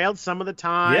they trailed some of the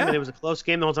time, and it was a close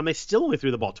game the whole time. They still only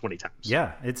threw the ball 20 times.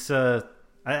 Yeah, it's I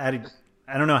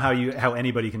don't know how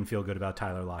anybody can feel good about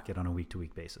Tyler Lockett on a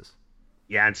week-to-week basis.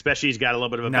 Yeah, and especially he's got a little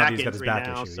bit of a back injury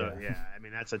now. Issue, so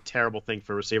that's a terrible thing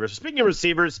for receivers. Speaking of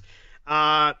receivers,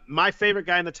 my favorite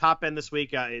guy in the top end this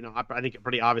week, I think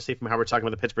pretty obviously from how we're talking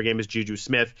about the Pittsburgh game, is Juju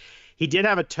Smith. He did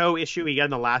have a toe issue he got in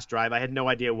the last drive. I had no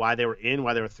idea why they were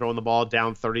throwing the ball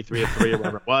down 33-3 or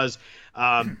whatever it was.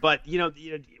 But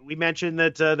we mentioned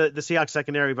that the Seahawks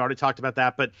secondary, we've already talked about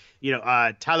that. But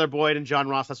Tyler Boyd and John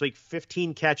Ross last week,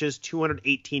 15 catches,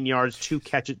 218 yards, 2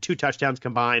 touchdowns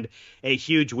combined, a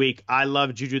huge week. I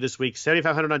love Juju this week.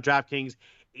 7,500 on DraftKings.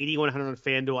 8,100 on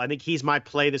FanDuel. I think he's my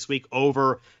play this week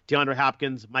over DeAndre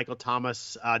Hopkins, Michael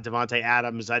Thomas, Devontae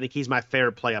Adams. I think he's my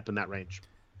favorite play up in that range.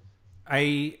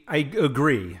 I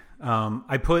agree.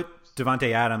 I put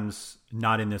Devontae Adams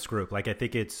not in this group. Like, I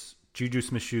think it's Juju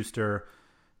Smith-Schuster,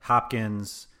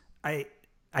 Hopkins. I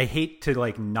hate to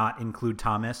like not include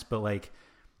Thomas, but like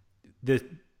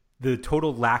the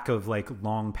total lack of like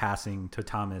long passing to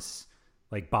Thomas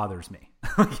like bothers me.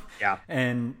 Yeah.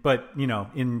 But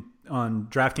on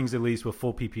DraftKings, at least with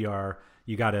full PPR,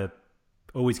 you got to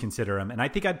always consider him. And I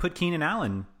think I'd put Keenan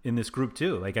Allen in this group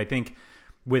too. Like I think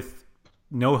with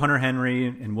no Hunter Henry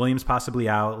and Williams possibly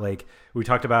out, like we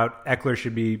talked about, Eckler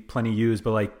should be plenty used,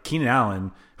 but like Keenan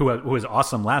Allen, who was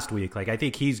awesome last week, like I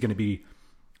think he's going to be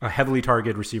a heavily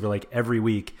targeted receiver like every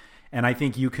week. And I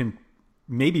think you can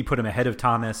maybe put him ahead of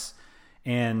Thomas.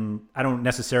 And I don't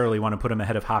necessarily want to put him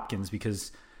ahead of Hopkins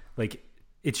because like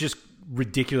it's just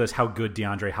ridiculous how good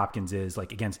DeAndre Hopkins is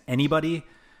like against anybody.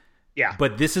 Yeah.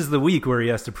 But this is the week where he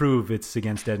has to prove it's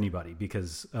against anybody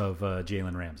because of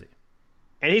Jalen Ramsey.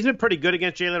 And he's been pretty good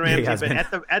against Jalen Ramsey, Yeah,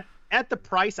 but at the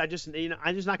price, I'm just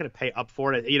not going to pay up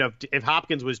for it. If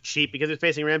Hopkins was cheap because it's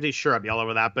facing Ramsey, sure, I'd be all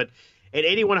over that. But at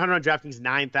 8,100 on DraftKings,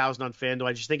 9,000 on FanDuel,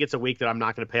 I just think it's a week that I'm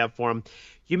not going to pay up for him.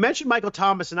 You mentioned Michael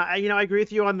Thomas, and I agree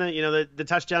with you on the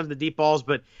touchdowns, the deep balls,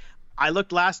 but I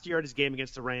looked last year at his game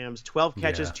against the Rams, 12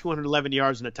 catches, 211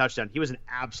 yards, and a touchdown. He was an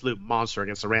absolute monster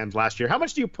against the Rams last year. How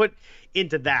much do you put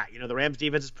into that? The Rams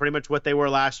defense is pretty much what they were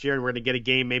last year, and we're going to get a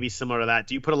game maybe similar to that.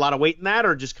 Do you put a lot of weight in that,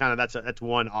 or just kind of that's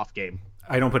one off game?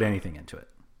 I don't put anything into it.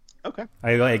 Okay.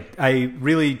 I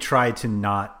really try to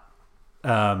not,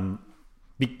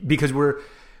 because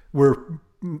we're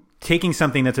taking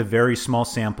something that's a very small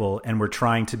sample and we're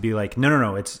trying to be like,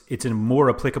 no, it's a more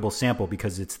applicable sample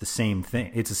because it's the same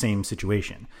thing. It's the same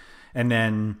situation. And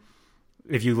then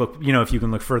if you look, if you can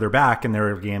look further back, and there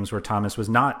are games where Thomas was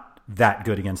not that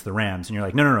good against the Rams, and you're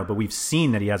like, no, but we've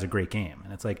seen that he has a great game.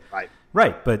 And it's like,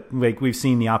 right. But like we've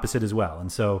seen the opposite as well.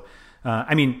 And so,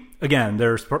 again,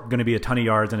 there's going to be a ton of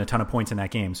yards and a ton of points in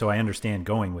that game. So I understand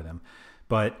going with him,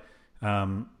 but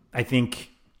I think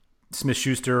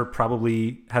Smith-Schuster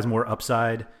probably has more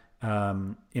upside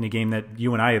in a game that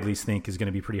you and I at least think is going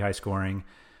to be pretty high scoring.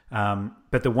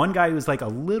 But the one guy who's like a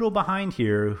little behind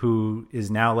here, who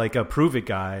is now like a prove it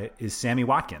guy, is Sammy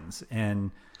Watkins.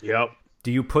 And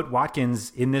do you put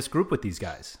Watkins in this group with these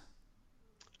guys?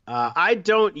 I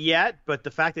don't yet, but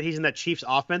the fact that he's in that Chiefs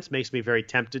offense makes me very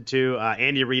tempted to.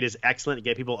 Andy Reid is excellent to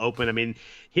get people open. I mean,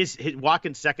 his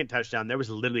Watkins' second touchdown, there was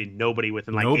literally nobody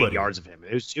within 8 yards of him.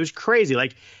 It was crazy.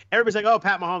 Like everybody's like, oh,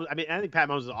 Pat Mahomes. I mean, I think Pat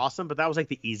Mahomes is awesome, but that was like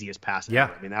the easiest pass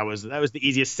ever. I mean, that was the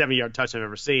easiest 70-yard touch I've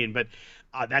ever seen. But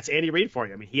that's Andy Reid for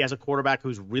you. I mean, he has a quarterback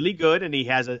who's really good, and he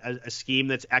has a scheme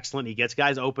that's excellent. He gets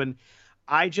guys open.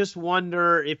 I just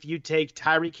wonder if you take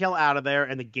Tyreek Hill out of there,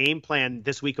 and the game plan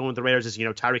this week going with the Raiders is,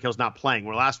 Tyreek Hill's not playing.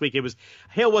 Where last week it was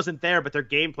Hill wasn't there, but their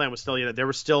game plan was still, there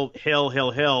was still Hill.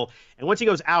 And once he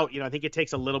goes out, I think it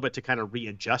takes a little bit to kind of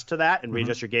readjust to that and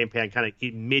readjust your game plan kind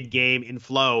of mid-game in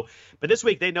flow. But this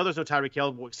week they know there's no Tyreek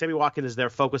Hill. Sammy Watkins is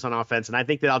their focus on offense, and I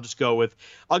think that I'll go with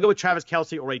Travis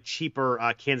Kelce or a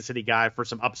cheaper Kansas City guy for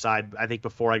some upside, I think,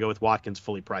 before I go with Watkins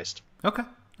fully priced. Okay.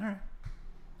 All right.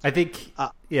 I think,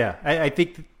 I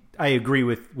think I agree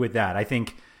with that. I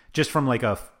think just from like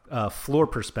a floor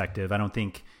perspective, I don't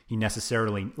think he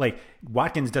necessarily, like,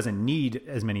 Watkins doesn't need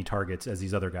as many targets as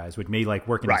these other guys, which may like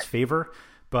work in his favor.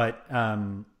 But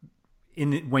when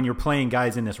you're playing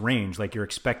guys in this range, like you're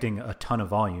expecting a ton of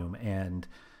volume, and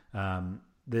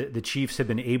the Chiefs have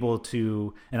been able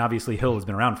to, and obviously Hill has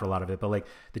been around for a lot of it, but like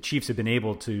the Chiefs have been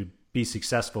able to be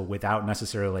successful without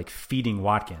necessarily like feeding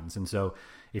Watkins. And so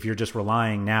if you're just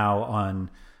relying now on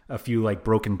a few like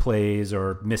broken plays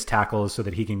or missed tackles so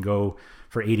that he can go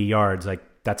for 80 yards, like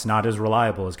that's not as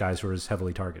reliable as guys who are as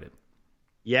heavily targeted.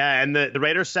 Yeah, and the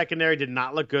Raiders secondary did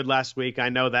not look good last week. I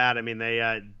know that. I mean,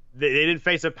 they didn't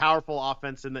face a powerful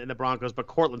offense in the Broncos, but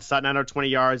Cortland Sutton had 20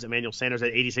 yards, Emmanuel Sanders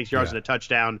had 86 yards and a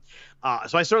touchdown.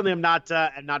 So I certainly am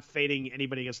not fading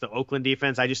anybody against the Oakland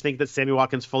defense. I just think that Sammy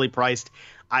Watkins fully priced.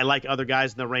 I like other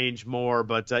guys in the range more,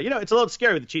 but it's a little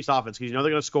scary with the Chiefs offense because they're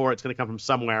going to score. It's going to come from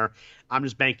somewhere. I'm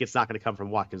just banking it's not going to come from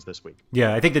Watkins this week.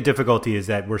 Yeah, I think the difficulty is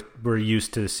that we're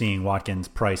used to seeing Watkins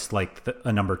priced like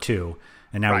a number 2,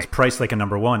 and now he's priced like a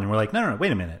number 1, and we're like, no,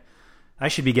 wait a minute. I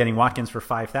should be getting Watkins for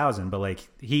 5,000, but like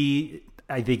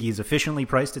I think he's efficiently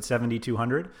priced at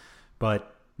 7,200.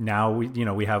 But now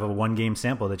we have a 1-game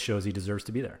sample that shows he deserves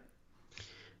to be there.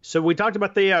 So we talked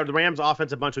about the Rams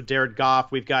offense a bunch with Jared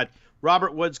Goff. We've got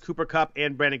Robert Woods, Cooper Kupp,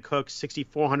 and Brandon Cooks,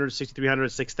 6,400, 6,300,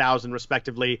 6,000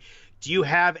 respectively. Do you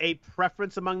have a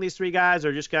preference among these three guys,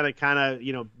 or just gotta kind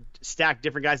of stack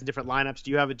different guys in different lineups? Do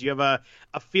you have a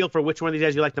feel for which one of these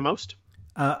guys you like the most?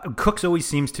 Cooks always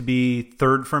seems to be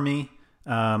third for me.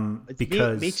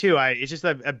 Because me too. It's just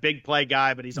a big play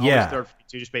guy, but he's always third for me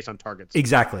too, just based on targets.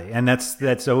 Exactly, and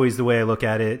that's always the way I look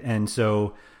at it. And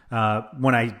so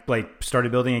when I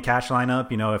started building a cash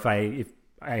lineup, if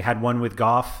I had one with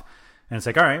Goff, and it's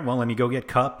like, all right, well, let me go get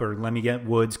Kupp or let me get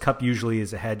Woods. Kupp usually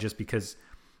is ahead just because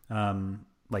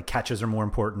catches are more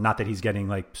important. Not that he's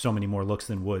getting so many more looks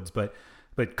than Woods, but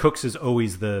Cooks is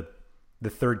always the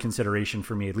third consideration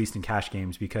for me, at least in cash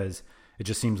games, because it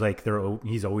just seems like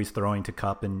he's always throwing to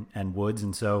Kupp and Woods.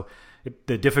 And so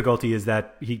the difficulty is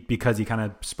that because he kind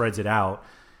of spreads it out,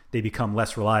 they become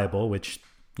less reliable, which,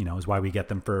 is why we get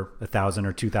them for $1,000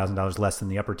 or $2,000 less than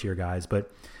the upper tier guys.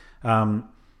 But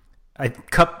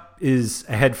Kupp is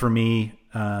ahead for me.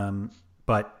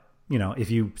 But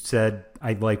if you said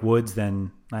I like Woods,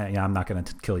 then I'm not going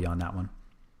to kill you on that one.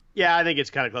 Yeah, I think it's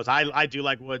kind of close. I do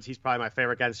like Woods. He's probably my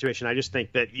favorite guy in the situation. I just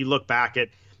think that you look back at,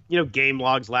 game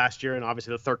logs last year and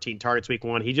obviously the 13 targets week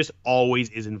 1, he just always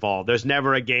is involved. There's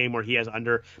never a game where he has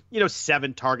under,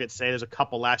 7 targets. Say there's a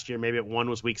couple last year, maybe one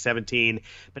was week 17,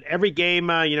 but every game,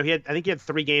 I think he had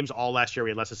 3 games all last year.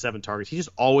 We had less than 7 targets. He's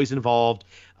just always involved.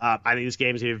 I think this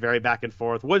game is going to be very back and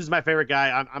forth. Woods is my favorite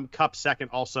guy. I'm Kupp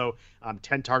second also.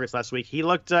 10 targets last week. He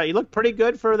looked pretty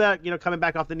good for that, coming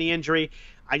back off the knee injury.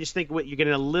 I just think you're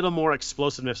getting a little more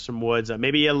explosiveness from Woods,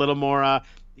 maybe a little more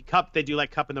Kupp. They do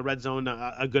like Kupp in the red zone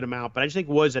a good amount, but I just think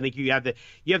Woods. I think you have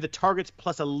the targets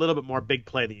plus a little bit more big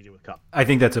play than you do with Kupp. I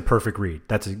think that's a perfect read.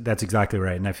 That's exactly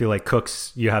right. And I feel like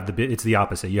Cooks, it's the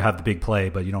opposite. You have the big play,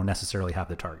 but you don't necessarily have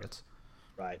the targets.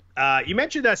 Right. You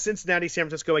mentioned Cincinnati, San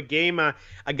Francisco, a game. A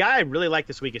guy I really like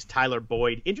this week is Tyler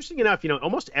Boyd. Interesting enough,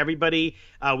 almost everybody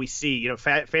we see,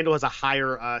 FanDuel has a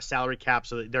higher salary cap,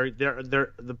 so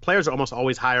the players are almost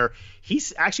always higher.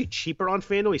 He's actually cheaper on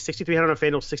FanDuel. He's $6,300 on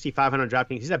FanDuel, $6,500 on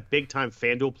DraftKings. He's a big-time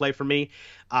FanDuel play for me.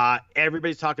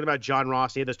 Everybody's talking about John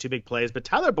Ross. He had those 2 big plays, but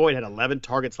Tyler Boyd had 11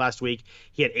 targets last week.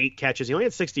 He had 8 catches. He only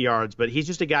had 60 yards, but he's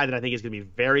just a guy that I think is going to be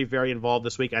very, very involved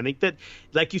this week. I think that,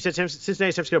 like you said, Cincinnati,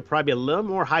 San Francisco will probably be a little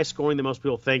more high-scoring than most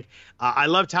people think. I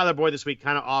love Tyler Boyd this week,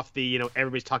 kind of off the,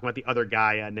 everybody's talking about the other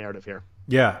guy narrative here.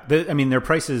 Yeah, their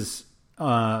prices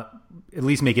at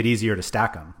least make it easier to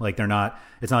stack them. It's not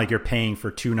like you're paying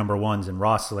for 2 number ones and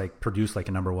Ross to produce like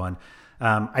a number one.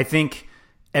 I think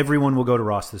everyone will go to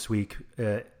Ross this week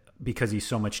because he's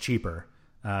so much cheaper,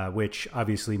 which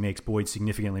obviously makes Boyd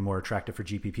significantly more attractive for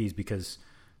GPPs because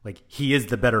he is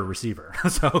the better receiver.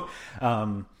 So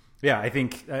I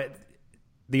think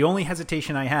the only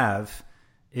hesitation I have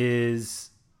is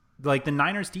the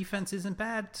Niners defense isn't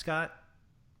bad, Scott.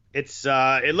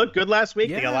 It looked good last week.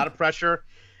 Yeah. They got a lot of pressure.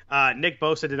 Nick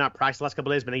Bosa did not practice the last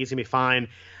couple of days, but I think he's going to be fine.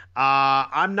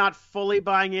 I'm not fully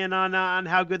buying in on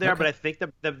how good they are, but I think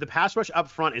the pass rush up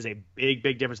front is a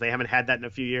big difference. They haven't had that in a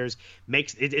few years.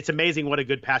 It's amazing what a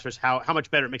good pass rush, how much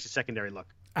better it makes the secondary look.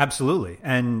 Absolutely.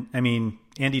 And I mean,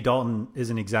 Andy Dalton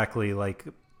isn't exactly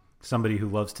somebody who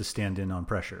loves to stand in on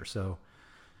pressure. So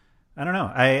I don't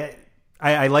know.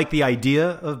 I like the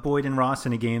idea of Boyd and Ross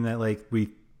in a game that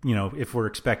if we're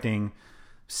expecting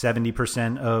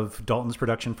 70% of Dalton's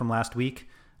production from last week,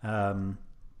 I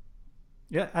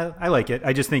like it.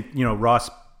 I just think, Ross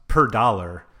per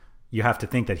dollar, you have to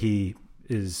think that he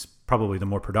is probably the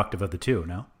more productive of the two,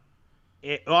 no?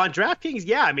 On DraftKings,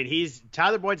 yeah. I mean,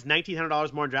 Tyler Boyd's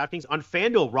 $1,900 more on DraftKings. On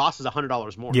FanDuel, Ross is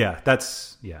 $100 more. Yeah,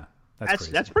 that's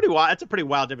pretty wild. That's a pretty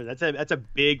wild difference. That's a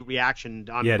big reaction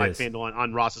on my FanDuel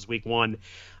on Ross's week 1.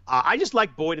 I just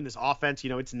like Boyd in this offense.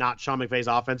 It's not Sean McVay's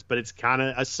offense, but it's kind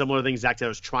of a similar thing. Zach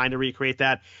Taylor's trying to recreate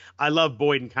that. I love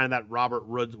Boyd in kind of that Robert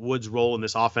Woods role in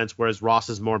this offense, whereas Ross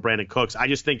is more Brandon Cooks. I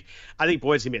think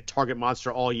Boyd's gonna be a target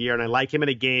monster all year, and I like him in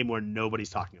a game where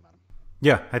nobody's talking about him.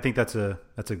 Yeah, I think that's a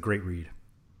great read.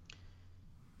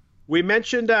 We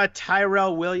mentioned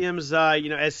Tyrell Williams,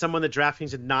 as someone that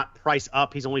DraftKings did not price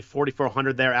up. He's only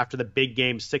 $4,400 there after the big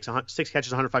game, 6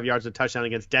 catches, 105 yards, and a touchdown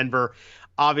against Denver.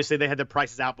 Obviously, they had the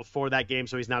prices out before that game,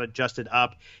 so he's not adjusted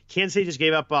up. Kansas City just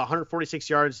gave up 146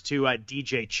 yards to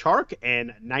DJ Chark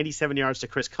and 97 yards to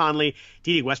Chris Conley.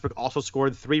 D.D. Westbrook also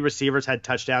scored. 3 receivers had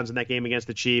touchdowns in that game against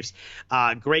the Chiefs.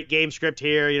 Great game script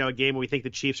here. A game where we think the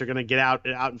Chiefs are going to get out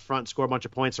in front, score a bunch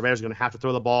of points. The Raiders are going to have to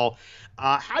throw the ball.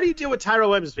 How do you deal with Tyrell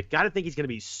Williams? We got to think he's going to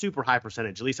be super high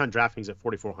percentage, at least on DraftKings at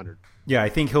 4,400. Yeah, I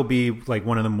think he'll be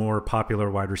one of the more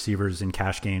popular wide receivers in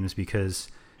cash games because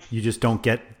you just don't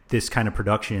get this kind of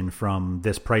production from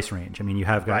this price range. I mean, you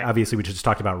have guys, obviously we just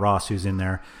talked about Ross, who's in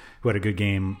there, who had a good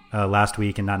game last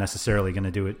week and not necessarily going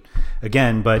to do it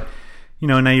again. But,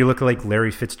 now you look at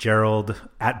Larry Fitzgerald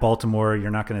at Baltimore.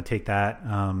 You're not going to take that.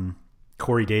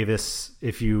 Corey Davis,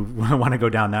 if you want to go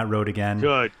down that road again.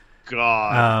 Good.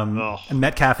 God. And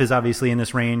Metcalf is obviously in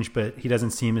this range, but he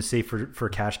doesn't seem as safe for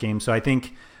cash games. So I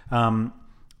think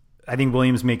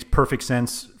Williams makes perfect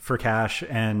sense for cash,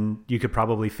 and you could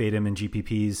probably fade him in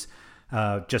GPPs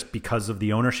just because of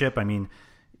the ownership. I mean,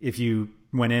 if you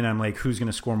went in, I'm like, who's going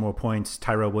to score more points,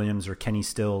 Tyrell Williams or Kenny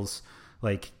Stills?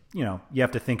 Like, you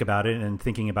have to think about it, and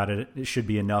thinking about it, it should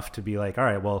be enough to be like, all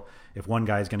right, well, if one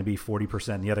guy is going to be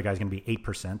 40% and the other guy is going to be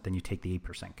 8%, then you take the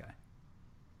 8% guy.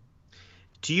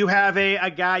 Do you have a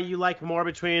guy you like more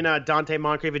between Dante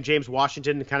Moncrief and James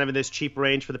Washington, kind of in this cheap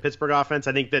range for the Pittsburgh offense?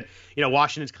 I think that,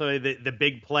 Washington's clearly the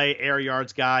big play air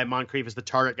yards guy. Moncrief is the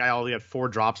target guy. Only had 4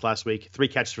 drops last week, 3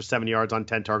 catches for 7 yards on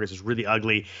 10 targets is really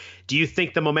ugly. Do you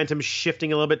think the momentum is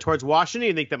shifting a little bit towards Washington? Or do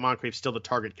you think that Moncrief's still the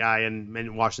target guy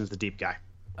and Washington's the deep guy?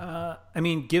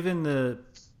 Given the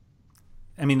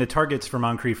targets for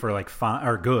Moncrief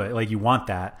are good. Like, you want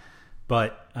that,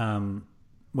 but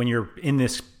when you're in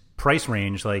this price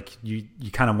range, like you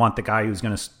kind of want the guy who's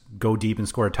going to go deep and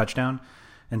score a touchdown.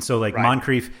 And so right.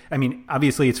 Moncrief,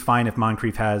 obviously it's fine if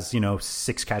Moncrief has,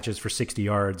 6 catches for 60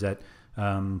 yards at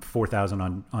 4,000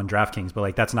 on DraftKings,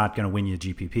 but that's not going to win you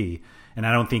GPP. And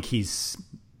I don't think he's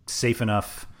safe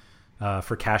enough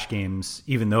for cash games,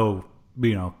 even though,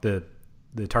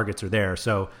 the targets are there.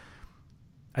 So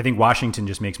I think Washington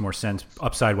just makes more sense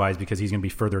upside wise because he's going to be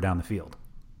further down the field.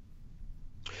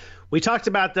 We talked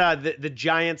about the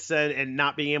Giants and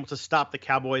not being able to stop the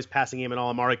Cowboys passing game, and all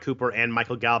Amari Cooper and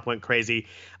Michael Gallup went crazy.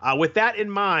 With that in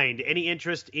mind, any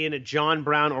interest in John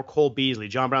Brown or Cole Beasley?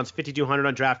 John Brown's 5,200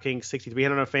 on DraftKings,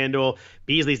 6,300 on FanDuel.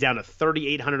 Beasley's down to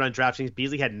 3,800 on DraftKings.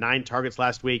 Beasley had 9 targets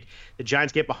last week. The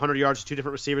Giants gave up 100 yards to 2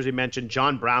 different receivers we mentioned.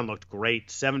 John Brown looked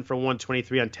great, 7 for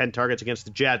 123 on 10 targets against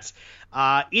the Jets.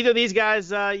 Either of these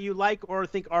guys you like or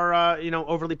think are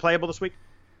overly playable this week?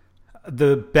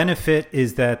 The benefit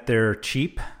is that they're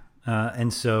cheap,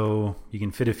 and so you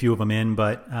can fit a few of them in.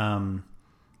 But I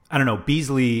don't know.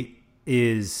 Beasley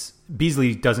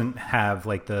doesn't have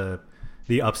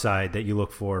the upside that you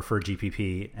look for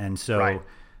GPP, and so right.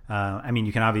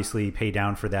 You can obviously pay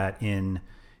down for that in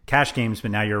cash games,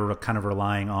 but now you're kind of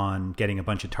relying on getting a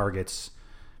bunch of targets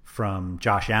from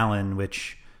Josh Allen,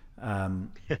 which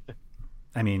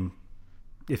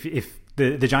if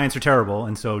the Giants are terrible,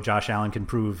 and so Josh Allen can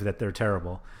prove that they're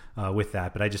terrible with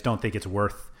that. But I just don't think it's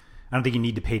worth. I don't think you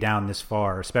need to pay down this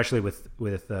far, especially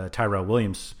with Tyrell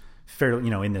Williams, fairly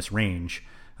in this range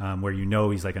where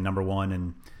he's like a number one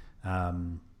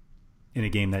and in a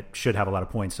game that should have a lot of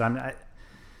points. So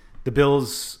the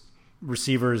Bills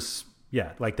receivers,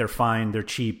 they're fine, they're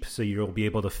cheap, so you'll be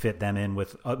able to fit them in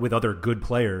with other good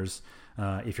players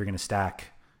if you're going to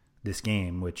stack this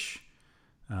game, which.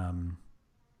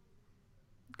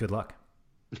 Good luck.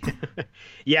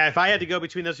 Yeah, if I had to go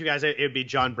between those two guys, it would be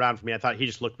John Brown for me. I thought he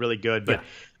just looked really good, but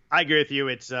I agree with you.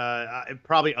 It's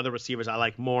probably other receivers I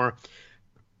like more.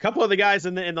 A couple of the guys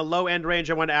in the low end range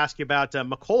I want to ask you about.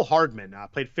 Mecole Hardman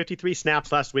played 53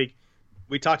 snaps last week.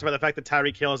 We talked about the fact that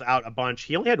Tyreek Hill is out a bunch.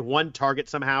 He only had 1 target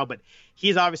somehow, but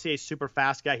he's obviously a super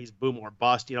fast guy. He's boom or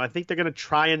bust. I think they're going to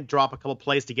try and drop a couple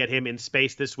plays to get him in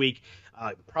space this week.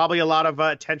 Probably a lot of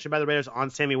attention by the Raiders on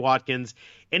Sammy Watkins.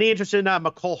 Any interest in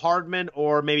Mecole Hardman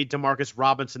or maybe Demarcus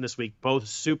Robinson this week? Both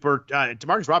super.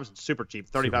 Demarcus Robinson super cheap,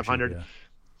 3,500. Yeah.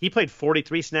 He played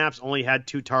 43 snaps, only had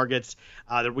 2 targets.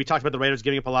 We talked about the Raiders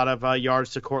giving up a lot of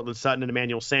yards to Cortland Sutton and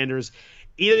Emmanuel Sanders.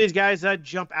 Either of these guys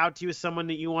jump out to you as someone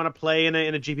that you want to play in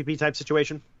a GPP type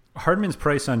situation? Hardman's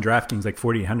price on DraftKings,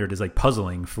 4,800, is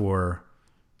puzzling for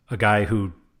a guy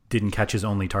who didn't catch his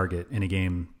only target in a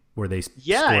game where they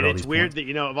scored all and these it's weird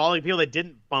points. That of all the people that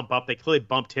didn't bump up, they clearly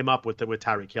bumped him up with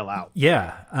Tyreek Hill out.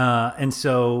 Yeah, and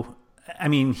so I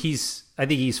think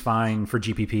he's fine for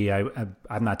GPP.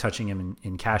 I'm not touching him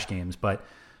in cash games, but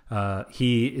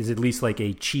he is at least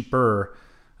a cheaper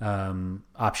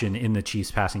option in the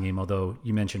Chiefs passing game, although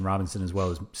you mentioned Robinson as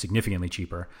well is significantly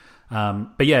cheaper.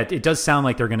 But yeah, it does sound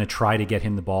like they're going to try to get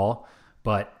him the ball,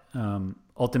 but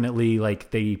ultimately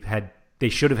they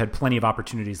should have had plenty of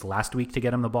opportunities last week to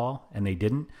get him the ball and they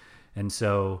didn't. And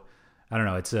so I don't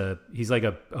know, he's like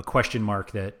a question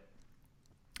mark that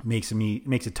makes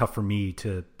it tough for me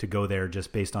to go there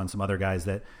just based on some other guys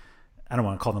that I don't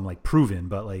want to call them proven,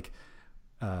 but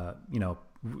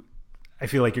I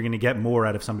feel like you're going to get more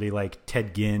out of somebody like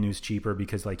Ted Ginn, who's cheaper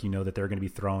because that they're going to be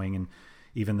throwing, and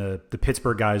even the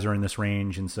Pittsburgh guys are in this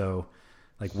range. And so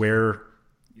where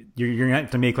you're going to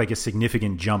have to make a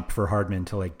significant jump for Hardman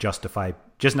to justify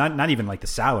just not even the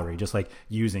salary, just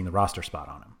using the roster spot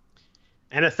on him.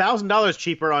 And $1,000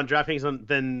 cheaper on DraftKings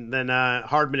than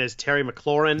Hardman is Terry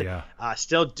McLaurin. Yeah.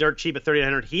 Still dirt cheap at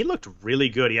 $3,900. He looked really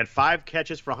good. He had 5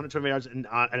 catches for 120 yards and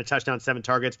a touchdown, 7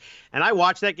 targets. And I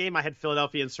watched that game. I had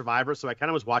Philadelphia in Survivor, so I kind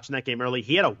of was watching that game early.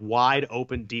 He had a wide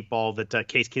open deep ball that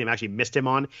Case Keenum actually missed him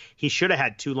on. He should have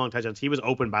had 2 long touchdowns. He was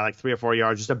open by like 3 or 4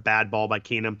 yards. Just a bad ball by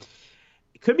Keenum.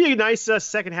 Could be a nice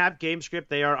second half game script.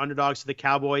 They are underdogs to the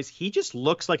Cowboys. He just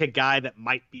looks like a guy that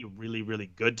might be really,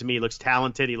 really good to me. He looks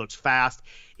talented. He looks fast.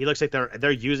 He looks like they're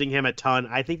using him a ton.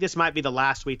 I think this might be the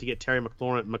last week to get Terry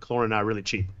McLaurin really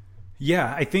cheap.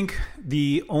 Yeah, I think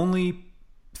the only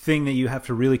thing that you have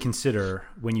to really consider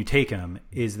when you take him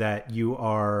is that you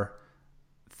are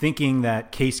thinking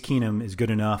that Case Keenum is good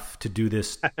enough to do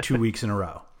this 2 weeks in a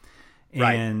row.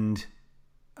 Right. And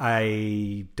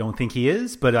I don't think he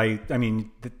is, but I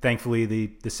mean, thankfully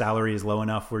the salary is low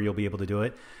enough where you'll be able to do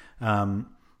it. But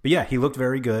yeah, he looked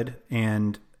very good.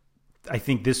 And I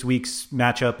think this week's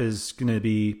matchup is going to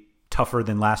be tougher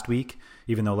than last week,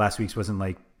 even though last week's wasn't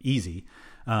like easy.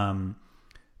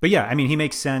 But yeah, I mean, he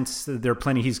makes sense. There are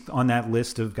plenty. He's on that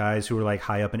list of guys who are like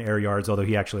high up in air yards, although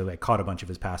he actually like caught a bunch of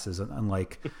his passes,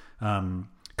 unlike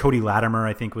Cody Latimer,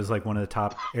 I think was like one of the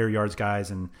top air yards guys.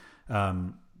 And,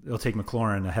 they'll take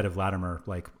McLaurin ahead of Latimer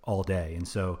like all day. And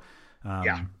so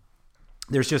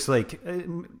there's just like,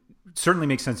 certainly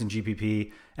makes sense in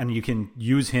GPP, and you can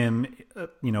use him,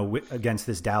 against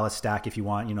this Dallas stack if you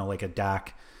want, like a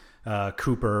Dak,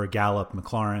 Cooper, Gallup,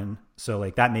 McLaurin. So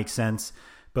like that makes sense.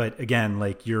 But again,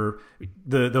 like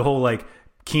the whole like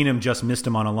Keenum just missed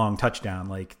him on a long touchdown.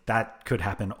 Like that could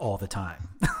happen all the time.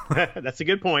 That's a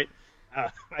good point.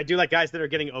 I do like guys that are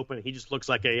getting open. He just looks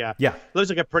like a looks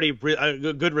like a pretty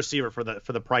good receiver for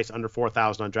the price under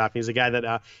 4,000 on DraftKings. He's a guy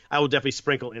that I will definitely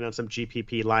sprinkle in on some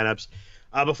GPP lineups.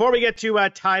 Before we get to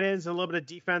tight ends and a little bit of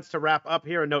defense to wrap up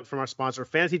here, a note from our sponsor,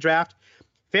 Fantasy Draft.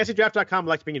 FantasyDraft.com would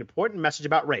like to bring an important message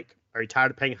about Rake. Are you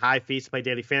tired of paying high fees to play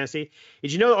daily fantasy?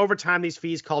 Did you know that over time these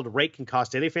fees called Rake can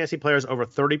cost daily fantasy players over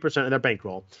 30% of their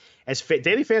bankroll? As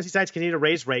daily fantasy sites continue to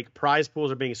raise Rake, prize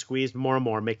pools are being squeezed more and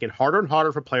more, making it harder and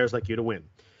harder for players like you to win.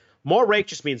 More Rake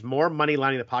just means more money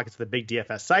lining the pockets of the big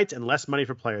DFS sites and less money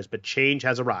for players, but change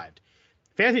has arrived.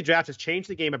 Fantasy Draft has changed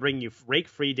the game by bringing you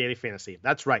Rake-free daily fantasy.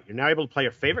 That's right, you're now able to play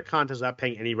your favorite contest without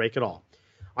paying any Rake at all.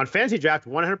 On Fantasy Draft,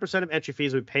 100% of entry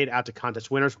fees will be paid out to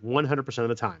contest winners 100% of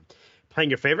the time. Playing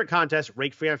your favorite contest,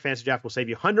 Rake-free on Fantasy Draft will save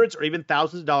you hundreds or even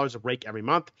thousands of dollars of Rake every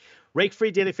month.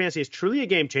 Rake-free daily fantasy is truly a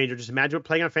game changer. Just imagine what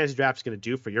playing on Fantasy Draft is going to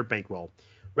do for your bankroll.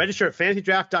 Register at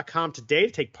FantasyDraft.com today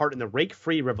to take part in the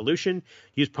Rake-free revolution.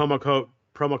 Use promo code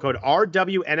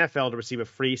RWNFL to receive a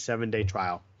free 7-day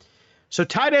trial. So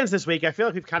tight ends this week, I feel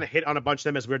like we've kind of hit on a bunch of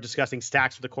them as we were discussing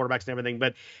stacks with the quarterbacks and everything.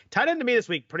 But tight end to me this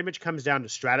week pretty much comes down to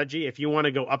strategy. If you want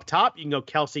to go up top, you can go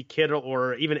Kelsey, Kittle,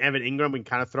 or even Evan Ingram. We can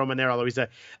kind of throw him in there, although he's a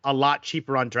lot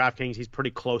cheaper on DraftKings. He's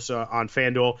pretty close on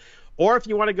FanDuel. Or if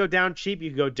you want to go down cheap, you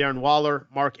can go Darren Waller,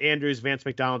 Mark Andrews, Vance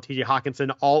McDonald, TJ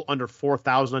Hawkinson, all under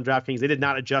 4,000 on DraftKings. They did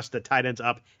not adjust the tight ends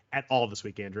up at all this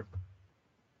week, Andrew.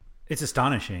 It's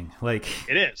astonishing. Like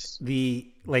it is.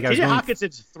 TJ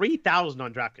Hawkinson's 3,000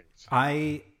 on DraftKings.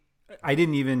 I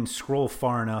didn't even scroll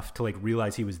far enough to like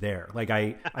realize he was there. Like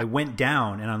I went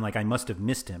down and I'm like, I must have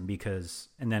missed him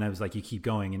and then I was like, you keep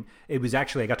going. And it was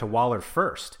actually, I got to Waller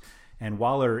first, and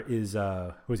Waller is,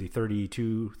 who is he?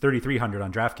 3,300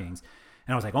 on DraftKings. And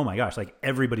I was like, oh my gosh, like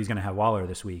everybody's going to have Waller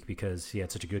this week because he had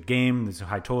such a good game. There's a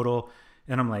high total.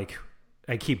 And I'm like,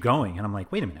 I keep going and I'm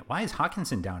like, wait a minute, why is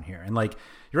Hawkinson down here? And like,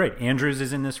 you're right, Andrews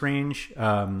is in this range.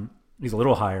 He's a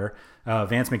little higher.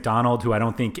 Vance McDonald, who I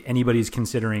don't think anybody's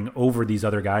considering over these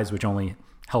other guys, which only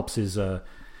helps his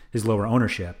lower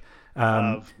ownership.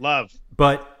 Love.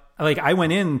 But like, I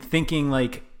went in thinking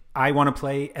like, I want to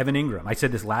play Evan Ingram. I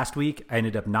said this last week. I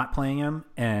ended up not playing him,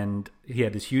 and he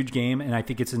had this huge game. And I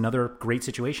think it's another great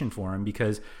situation for him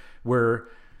because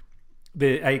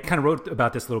I kind of wrote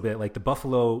about this a little bit. Like the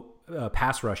Buffalo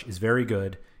pass rush is very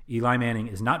good. Eli Manning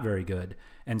is not very good.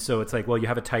 And so it's like, well, you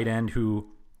have a tight end who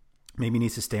maybe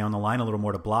needs to stay on the line a little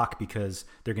more to block because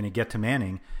they're going to get to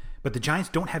Manning. But the Giants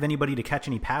don't have anybody to catch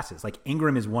any passes. Like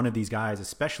Ingram is one of these guys,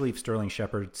 especially if Sterling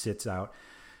Shepard sits out.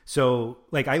 So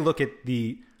like I look at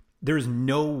there's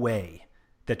no way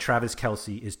that Travis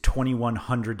Kelce is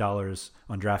 $2,100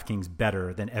 on DraftKings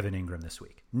better than Evan Ingram this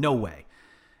week. No way.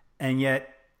 And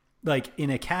yet, like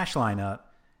in a cash lineup,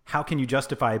 how can you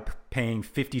justify paying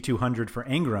 $5,200 for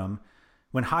Ingram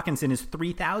when Hawkinson is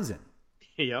 $3,000?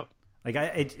 Yep. Like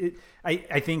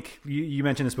I think you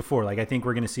mentioned this before. Like I think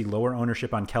we're going to see lower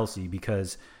ownership on Kelce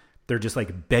because they're just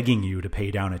like begging you to pay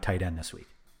down a tight end this week.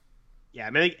 Yeah, I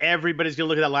mean, I think everybody's going to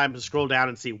look at that line and scroll down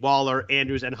and see Waller,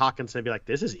 Andrews, and Hawkinson and be like,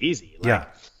 this is easy. Like, yeah.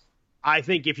 I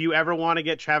think if you ever want to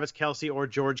get Travis Kelce or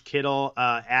George Kittle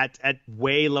at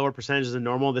way lower percentages than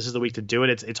normal, this is the week to do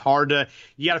it. It's hard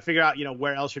you got to figure out,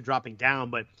 where else you're dropping down.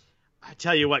 But I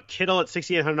tell you what, Kittle at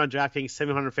 6,800 on DraftKings,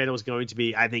 700 FanDuel was going to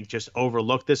be, I think, just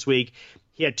overlooked this week.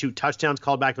 He had 2 touchdowns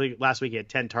called back last week. He had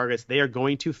 10 targets. They are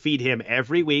going to feed him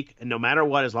every week, and no matter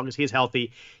what, as long as he's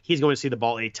healthy, he's going to see the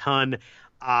ball a ton.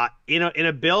 In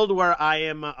a build where I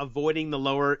am avoiding the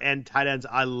lower end tight ends,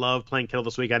 I love playing Kittle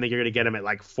this week. I think you're going to get him at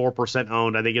like 4%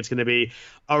 owned. I think it's going to be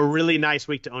a really nice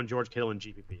week to own George Kittle in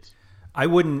GPPs. I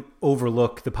wouldn't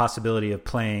overlook the possibility of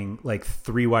playing like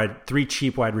 3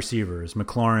 cheap wide receivers,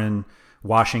 McLaurin,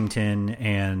 Washington,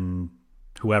 and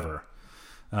whoever.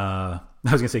 I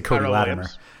was going to say Cody Latimer.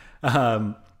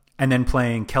 And then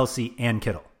playing Kelce and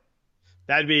Kittle.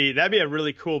 That'd be a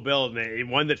really cool build, man.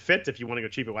 One that fits if you want to go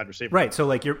cheap at wide receiver. Right. So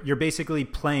like you're basically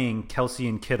playing Kelce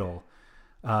and Kittle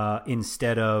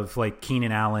instead of like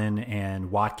Keenan Allen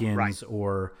and Watkins, right.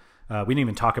 Or we didn't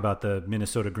even talk about the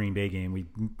Minnesota Green Bay game. We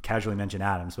casually mentioned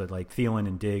Adams, but like Thielen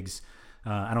and Diggs,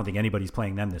 I don't think anybody's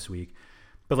playing them this week.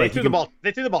 But they threw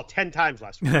the ball 10 times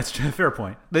last week. That's true. Fair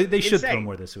point. They should throw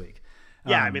more this week.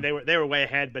 Yeah, I mean they were way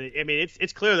ahead, but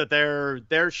it's clear that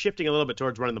they're shifting a little bit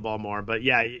towards running the ball more. But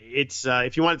yeah, it's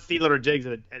if you want Thielen or Diggs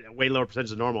at a way lower percentage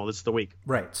than normal, this is the week.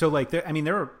 Right. So like there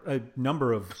are a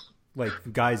number of like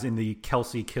guys in the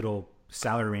Kelce Kittle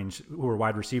salary range who are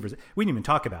wide receivers we didn't even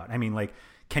talk about. I mean, like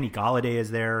Kenny Golladay is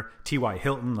there, T.Y.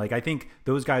 Hilton. Like I think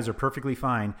those guys are perfectly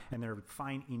fine, and they're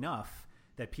fine enough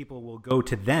that people will go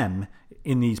to them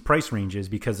in these price ranges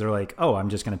because they're like, oh, I'm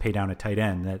just going to pay down a tight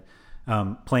end. That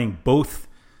playing both,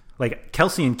 like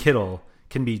Kelce and Kittle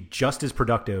can be just as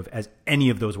productive as any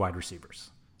of those wide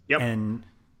receivers. Yep. And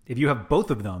if you have both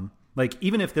of them, like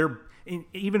even if they're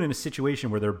even in a situation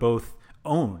where they're both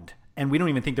owned, and we don't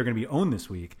even think they're going to be owned this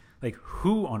week, like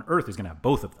who on earth is going to have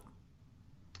both of them?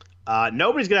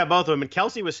 Nobody's going to have both of them. And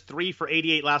Kelce was 3 for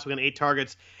 88 last week on 8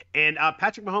 targets. And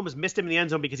Patrick Mahomes missed him in the end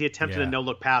zone because he attempted a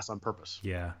no-look pass on purpose.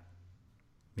 Yeah.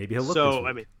 Maybe he'll look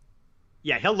this week.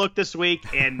 Yeah, he'll look this week,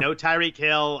 and no Tyreek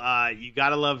Hill. You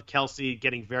gotta love Kelce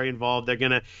getting very involved.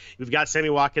 We've got Sammy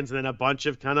Watkins and then a bunch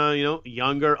of kind of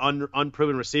younger,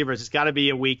 unproven receivers. It's got to be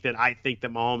a week that I think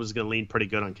that Mahomes is going to lean pretty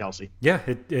good on Kelce. Yeah,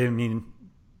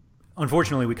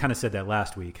 unfortunately, we kind of said that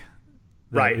last week.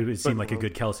 Right, it seemed like a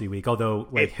good Kelce week. Although,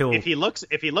 like if he looks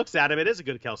at him, it is a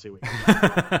good Kelce week.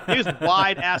 He was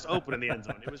wide ass open in the end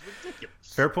zone. It was ridiculous.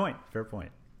 Fair point.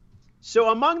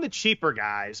 So among the cheaper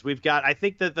guys, we've got, I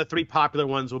think that the 3 popular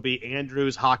ones will be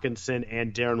Andrews, Hawkinson,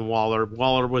 and Darren Waller.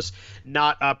 Waller was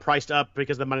not priced up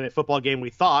because of the Monday Night Football game we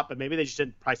thought, but maybe they just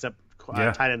didn't price up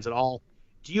tight ends at all.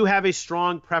 Do you have a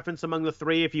strong preference among the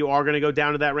 3 if you are going to go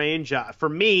down to that range? For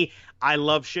me, I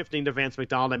love shifting to Vance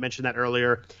McDonald. I mentioned that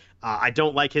earlier. I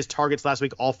don't like his targets last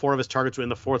week. All 4 of his targets were in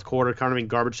the fourth quarter, kind of in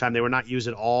garbage time. They were not used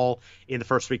at all in the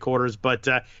first 3 quarters. But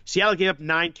Seattle gave up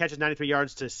 9 catches, 93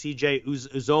 yards to C.J.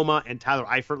 Uzomah and Tyler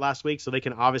Eifert last week, so they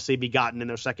can obviously be gotten in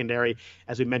their secondary,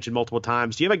 as we mentioned multiple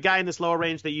times. Do you have a guy in this lower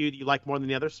range that you like more than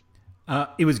the others?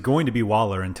 It was going to be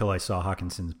Waller until I saw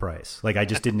Hawkinson's price. Like I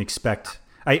just didn't expect.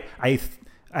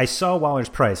 I saw Waller's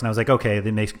price and I was like, okay,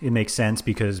 it makes sense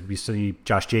because we see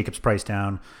Josh Jacobs price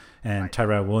down and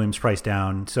Tyrell Williams price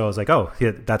down. So I was like, oh,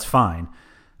 yeah, that's fine.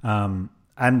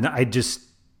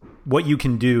 What you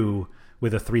can do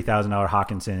with a $3,000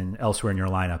 Hawkinson elsewhere in your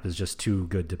lineup is just too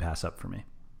good to pass up for me.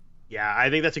 Yeah, I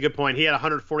think that's a good point. He had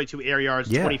 142 air yards,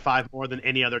 25 more than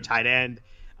any other tight end.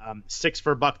 6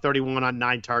 for $131 on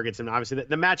 9 targets, and obviously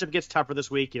the matchup gets tougher this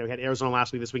week. He had Arizona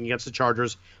last week. This week against the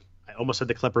Chargers. I almost said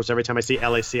the Clippers every time I see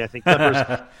LAC. I think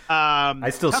Clippers. I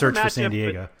still search for San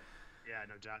Diego.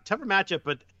 No doubt. Tougher matchup,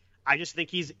 but I just think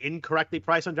he's incorrectly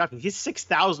priced on DraftKings. He's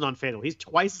 $6,000 on FanDuel. He's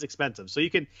twice as expensive. So you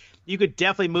could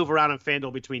definitely move around on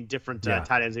FanDuel between different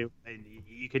tight ends. And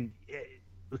you can.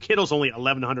 Kittle's only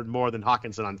 $1,100 more than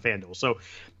Hawkinson on FanDuel. So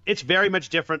it's very much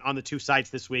different on the 2 sites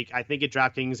this week. I think at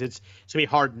DraftKings, it's going to be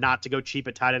hard not to go cheap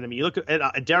at tight end. I mean, you look at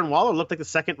Darren Waller looked like the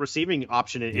second receiving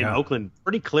option in Oakland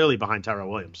pretty clearly behind Tyrell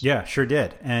Williams. Yeah, sure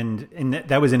did. And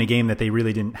that was in a game that they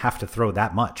really didn't have to throw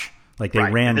that much. Like they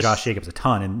ran Josh Jacobs a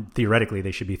ton, and theoretically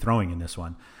they should be throwing in this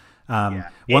one. One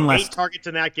last 8 targets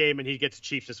in that game, and he gets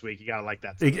Chiefs this week. You got to like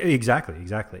that.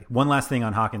 Exactly. One last thing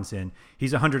on Hawkinson.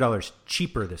 He's $100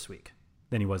 cheaper this week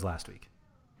than he was last week.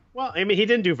 Well, I mean, he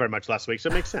didn't do very much last week, so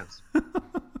it makes sense.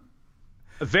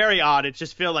 Very odd. It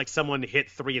just felt like someone hit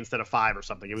 3 instead of 5 or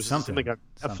something. It was something like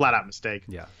a flat-out mistake.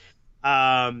 Yeah.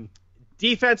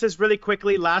 Defenses really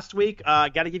quickly last week.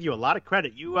 Got to give you a lot of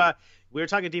credit. You We were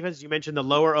talking defense. You mentioned the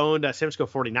lower-owned San Francisco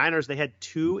 49ers. They had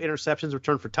 2 interceptions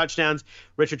returned for touchdowns,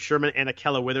 Richard Sherman and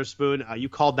Akella Witherspoon. You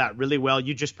called that really well.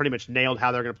 You just pretty much nailed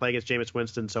how they're going to play against Jameis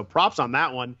Winston, so props on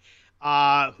that one.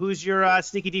 Who's your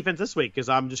sneaky defense this week? Because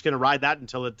I'm just going to ride that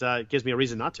until it gives me a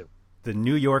reason not to. The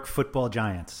New York Football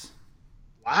Giants.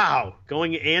 Wow,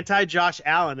 going anti-Josh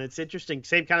Allen. It's interesting.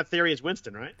 Same kind of theory as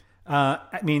Winston, right?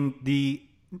 I mean, the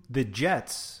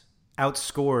Jets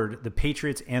outscored the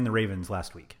Patriots and the Ravens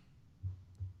last week.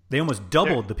 They almost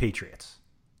doubled the Patriots.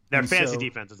 Their fantasy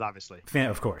defenses, obviously.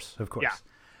 Of course. Yeah.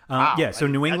 Wow. Yeah. So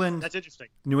New England. That's interesting.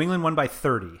 New England won by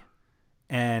 30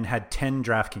 and had 10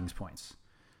 DraftKings points.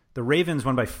 The Ravens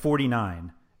won by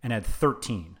 49 and had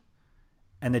 13,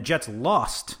 and the Jets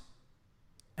lost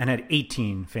and had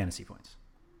 18 fantasy points.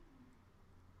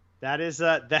 That is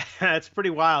that's pretty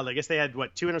wild. I guess they had 2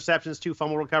 interceptions, 2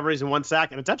 fumble recoveries, and 1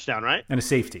 sack and a touchdown, right? And a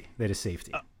safety. They had a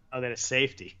safety. They had a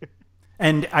safety.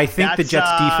 And I think the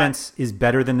Jets' defense is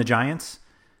better than the Giants,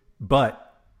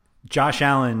 but Josh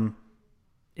Allen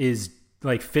is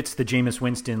fits the Jameis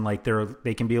Winston.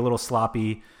 They can be a little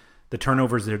sloppy. The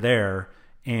turnovers are there,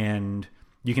 and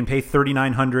you can pay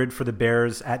 $3,900 for the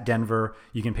Bears at Denver.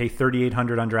 You can pay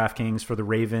 $3,800 on DraftKings for the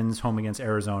Ravens home against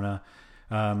Arizona.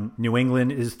 New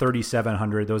England is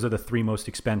 $3,700. Those are the 3 most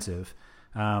expensive.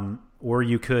 Or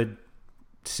you could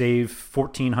save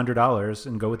 $1,400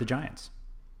 and go with the Giants.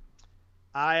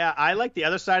 I like the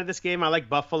other side of this game. I like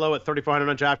Buffalo at $3,400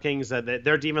 on DraftKings.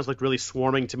 Their defense looked really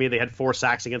swarming to me. They had 4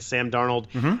 sacks against Sam Darnold.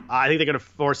 Mm-hmm. I think they're going to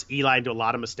force Eli into a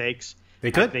lot of mistakes.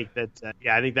 They could. I think that.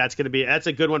 I think that's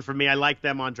a good one for me. I like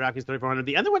them on DraftKings $3,400.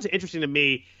 The other one's interesting to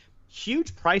me.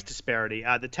 Huge price disparity.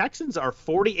 The Texans are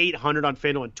 $4,800 on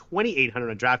FanDuel and $2,800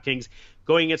 on DraftKings,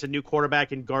 going against a new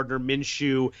quarterback in Gardner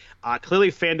Minshew.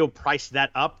 Clearly, FanDuel priced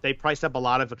that up. They priced up a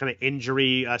lot of kind of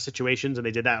injury situations, and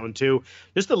they did that one too.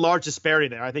 Just the large disparity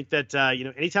there. I think that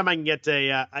anytime I can get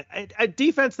a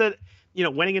defense that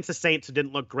went against the Saints, it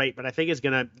didn't look great, but I think is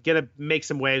gonna make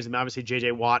some waves. And obviously,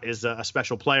 J.J. Watt is a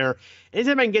special player.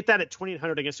 Anytime I can get that at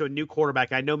 $2,800 against a new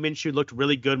quarterback, I know Minshew looked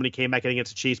really good when he came back in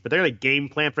against the Chiefs, but they're going to game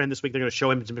plan for him this week. They're going to show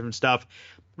him some different stuff.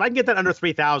 If I can get that under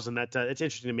 $3,000, it's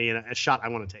interesting to me and a shot I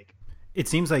want to take. It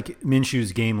seems like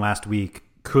Minshew's game last week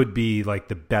could be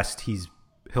the best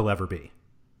he'll ever be.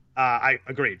 I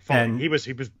agreed. And he was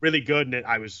really good, and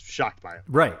I was shocked by it.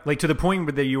 Right, to the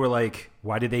point where you were like,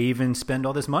 why did they even spend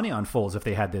all this money on Foles if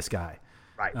they had this guy?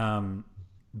 Right.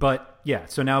 But yeah,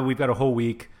 so now we've got a whole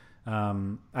week.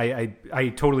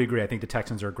 I totally agree. I think the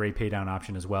Texans are a great pay down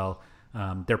option as well.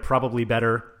 They're probably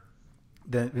better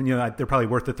than they're probably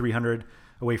worth the $300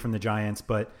 away from the Giants.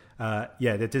 But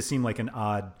yeah, that does seem like an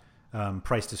odd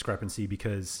price discrepancy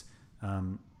because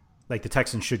the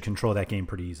Texans should control that game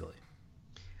pretty easily.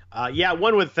 Yeah,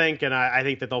 one would think, and I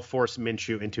think that they'll force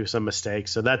Minshew into some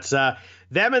mistakes. So that's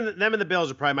them and the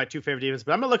Bills are probably my 2 favorite defenses.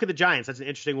 But I'm gonna look at the Giants. That's an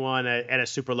interesting one at a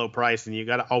super low price, and you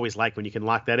got to always like when you can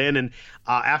lock that in. And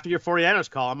after your 49ers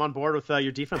call, I'm on board with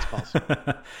your defense calls.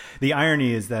 The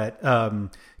irony is that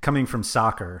coming from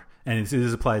soccer, and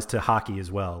this applies to hockey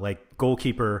as well.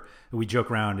 Goalkeeper, we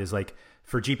joke around, is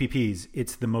for GPPs,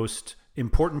 it's the most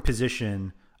important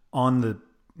position on the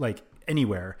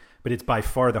anywhere, but it's by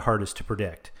far the hardest to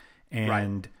predict.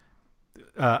 And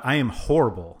I am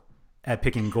horrible at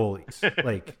picking goalies.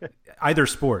 Either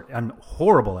sport, I'm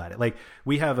horrible at it.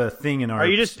 We have a thing in our... Are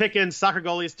you just picking soccer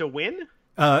goalies to win?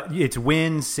 It's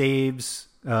wins, saves,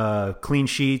 clean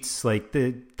sheets.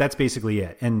 That's basically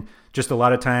it. And just a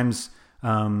lot of times,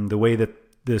 the way that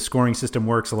the scoring system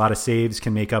works, a lot of saves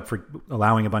can make up for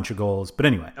allowing a bunch of goals. But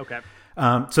anyway, okay.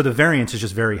 So the variance is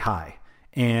just very high.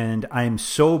 And I'm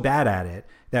so bad at it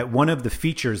that one of the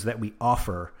features that we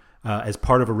offer as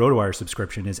part of a RotoWire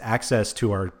subscription is access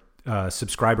to our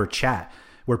subscriber chat,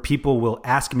 where people will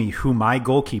ask me who my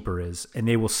goalkeeper is, and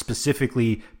they will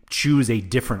specifically choose a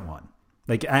different one.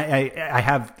 I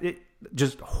have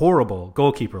just horrible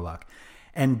goalkeeper luck.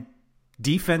 And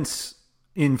defense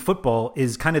in football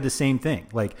is kind of the same thing.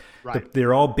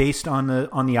 They're all based on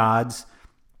the odds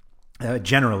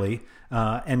generally.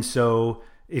 And so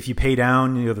if you pay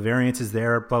down, the variance is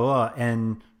there, blah, blah, blah.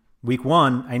 And week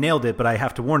 1, I nailed it, but I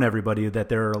have to warn everybody that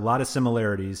there are a lot of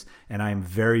similarities, and I'm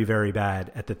very, very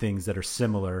bad at the things that are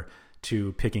similar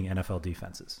to picking NFL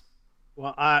defenses.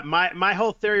 Well, my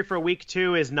whole theory for week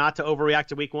 2 is not to overreact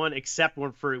to week 1, except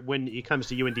when it comes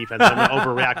to you and defense. I'm gonna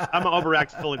overreact. I'm gonna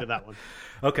overreact fully to that one.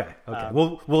 Okay.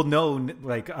 We'll know,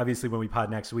 obviously when we pod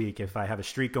next week, if I have a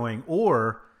streak going,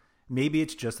 or maybe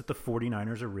it's just that the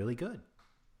 49ers are really good.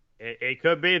 It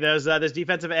could be. Those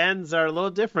defensive ends are a little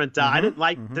different. I did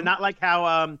not like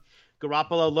how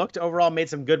Garoppolo looked overall, made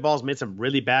some good balls, made some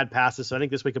really bad passes. So I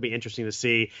think this week will be interesting to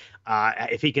see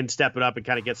if he can step it up and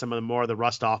kind of get some of the more of the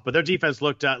rust off. But their defense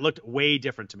looked way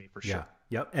different to me for sure.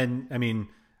 Yeah. Yep. And I mean,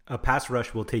 a pass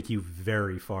rush will take you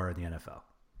very far in the NFL.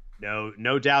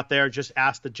 No doubt there. Just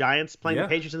ask the Giants playing the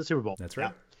Patriots in the Super Bowl. That's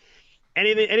right. Yeah.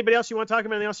 Anybody else you want to talk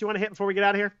about? Anything else you want to hit before we get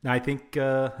out of here? I think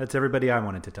that's everybody I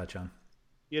wanted to touch on.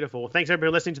 Beautiful. Well, thanks everybody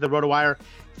for listening to the RotoWire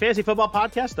Fantasy Football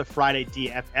Podcast, the Friday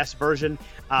DFS version.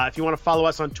 If you want to follow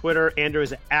us on Twitter, Andrew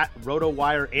is at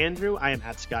RotoWireAndrew. I am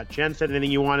at Scott Jensen. Anything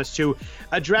you want us to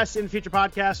address in future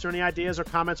podcasts or any ideas or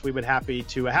comments, we would happy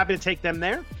to take them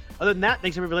there. Other than that,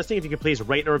 thanks everybody for listening. If you could please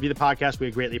rate and review the podcast, we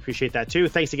would greatly appreciate that too.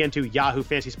 Thanks again to Yahoo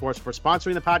Fantasy Sports for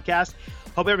sponsoring the podcast.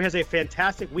 Hope everybody has a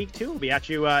fantastic week too. We'll be at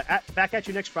you back at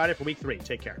you next Friday for week 3.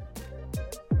 Take care.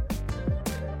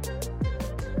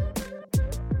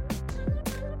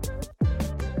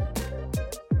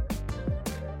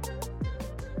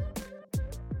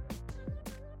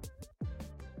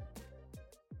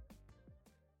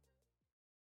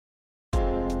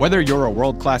 Whether you're a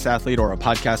world-class athlete or a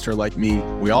podcaster like me,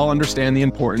 we all understand the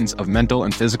importance of mental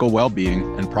and physical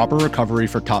well-being and proper recovery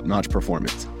for top-notch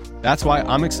performance. That's why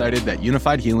I'm excited that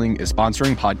Unified Healing is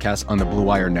sponsoring podcasts on the Blue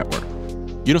Wire Network.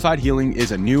 Unified Healing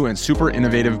is a new and super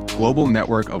innovative global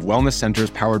network of wellness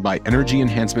centers powered by Energy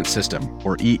Enhancement System,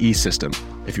 or EE System.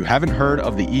 If you haven't heard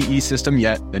of the EE System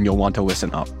yet, then you'll want to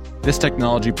listen up. This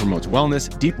technology promotes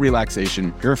wellness, deep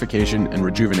relaxation, purification, and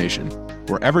rejuvenation.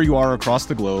 Wherever you are across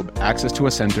the globe, access to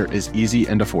a center is easy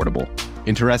and affordable.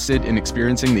 Interested in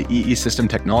experiencing the EE System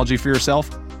technology for yourself?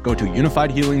 Go to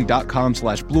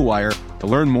unifiedhealing.com/bluewire to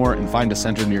learn more and find a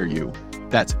center near you.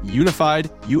 That's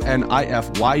unified,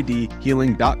 UNIFYD,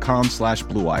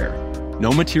 healing.com/bluewire.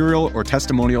 No material or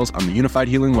testimonials on the Unified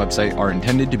Healing website are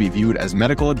intended to be viewed as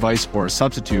medical advice or a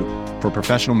substitute for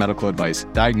professional medical advice,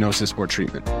 diagnosis, or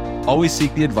treatment. Always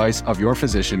seek the advice of your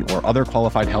physician or other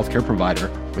qualified healthcare provider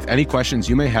with any questions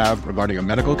you may have regarding a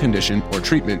medical condition or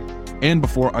treatment and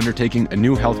before undertaking a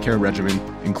new healthcare regimen,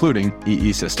 including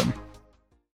EE System.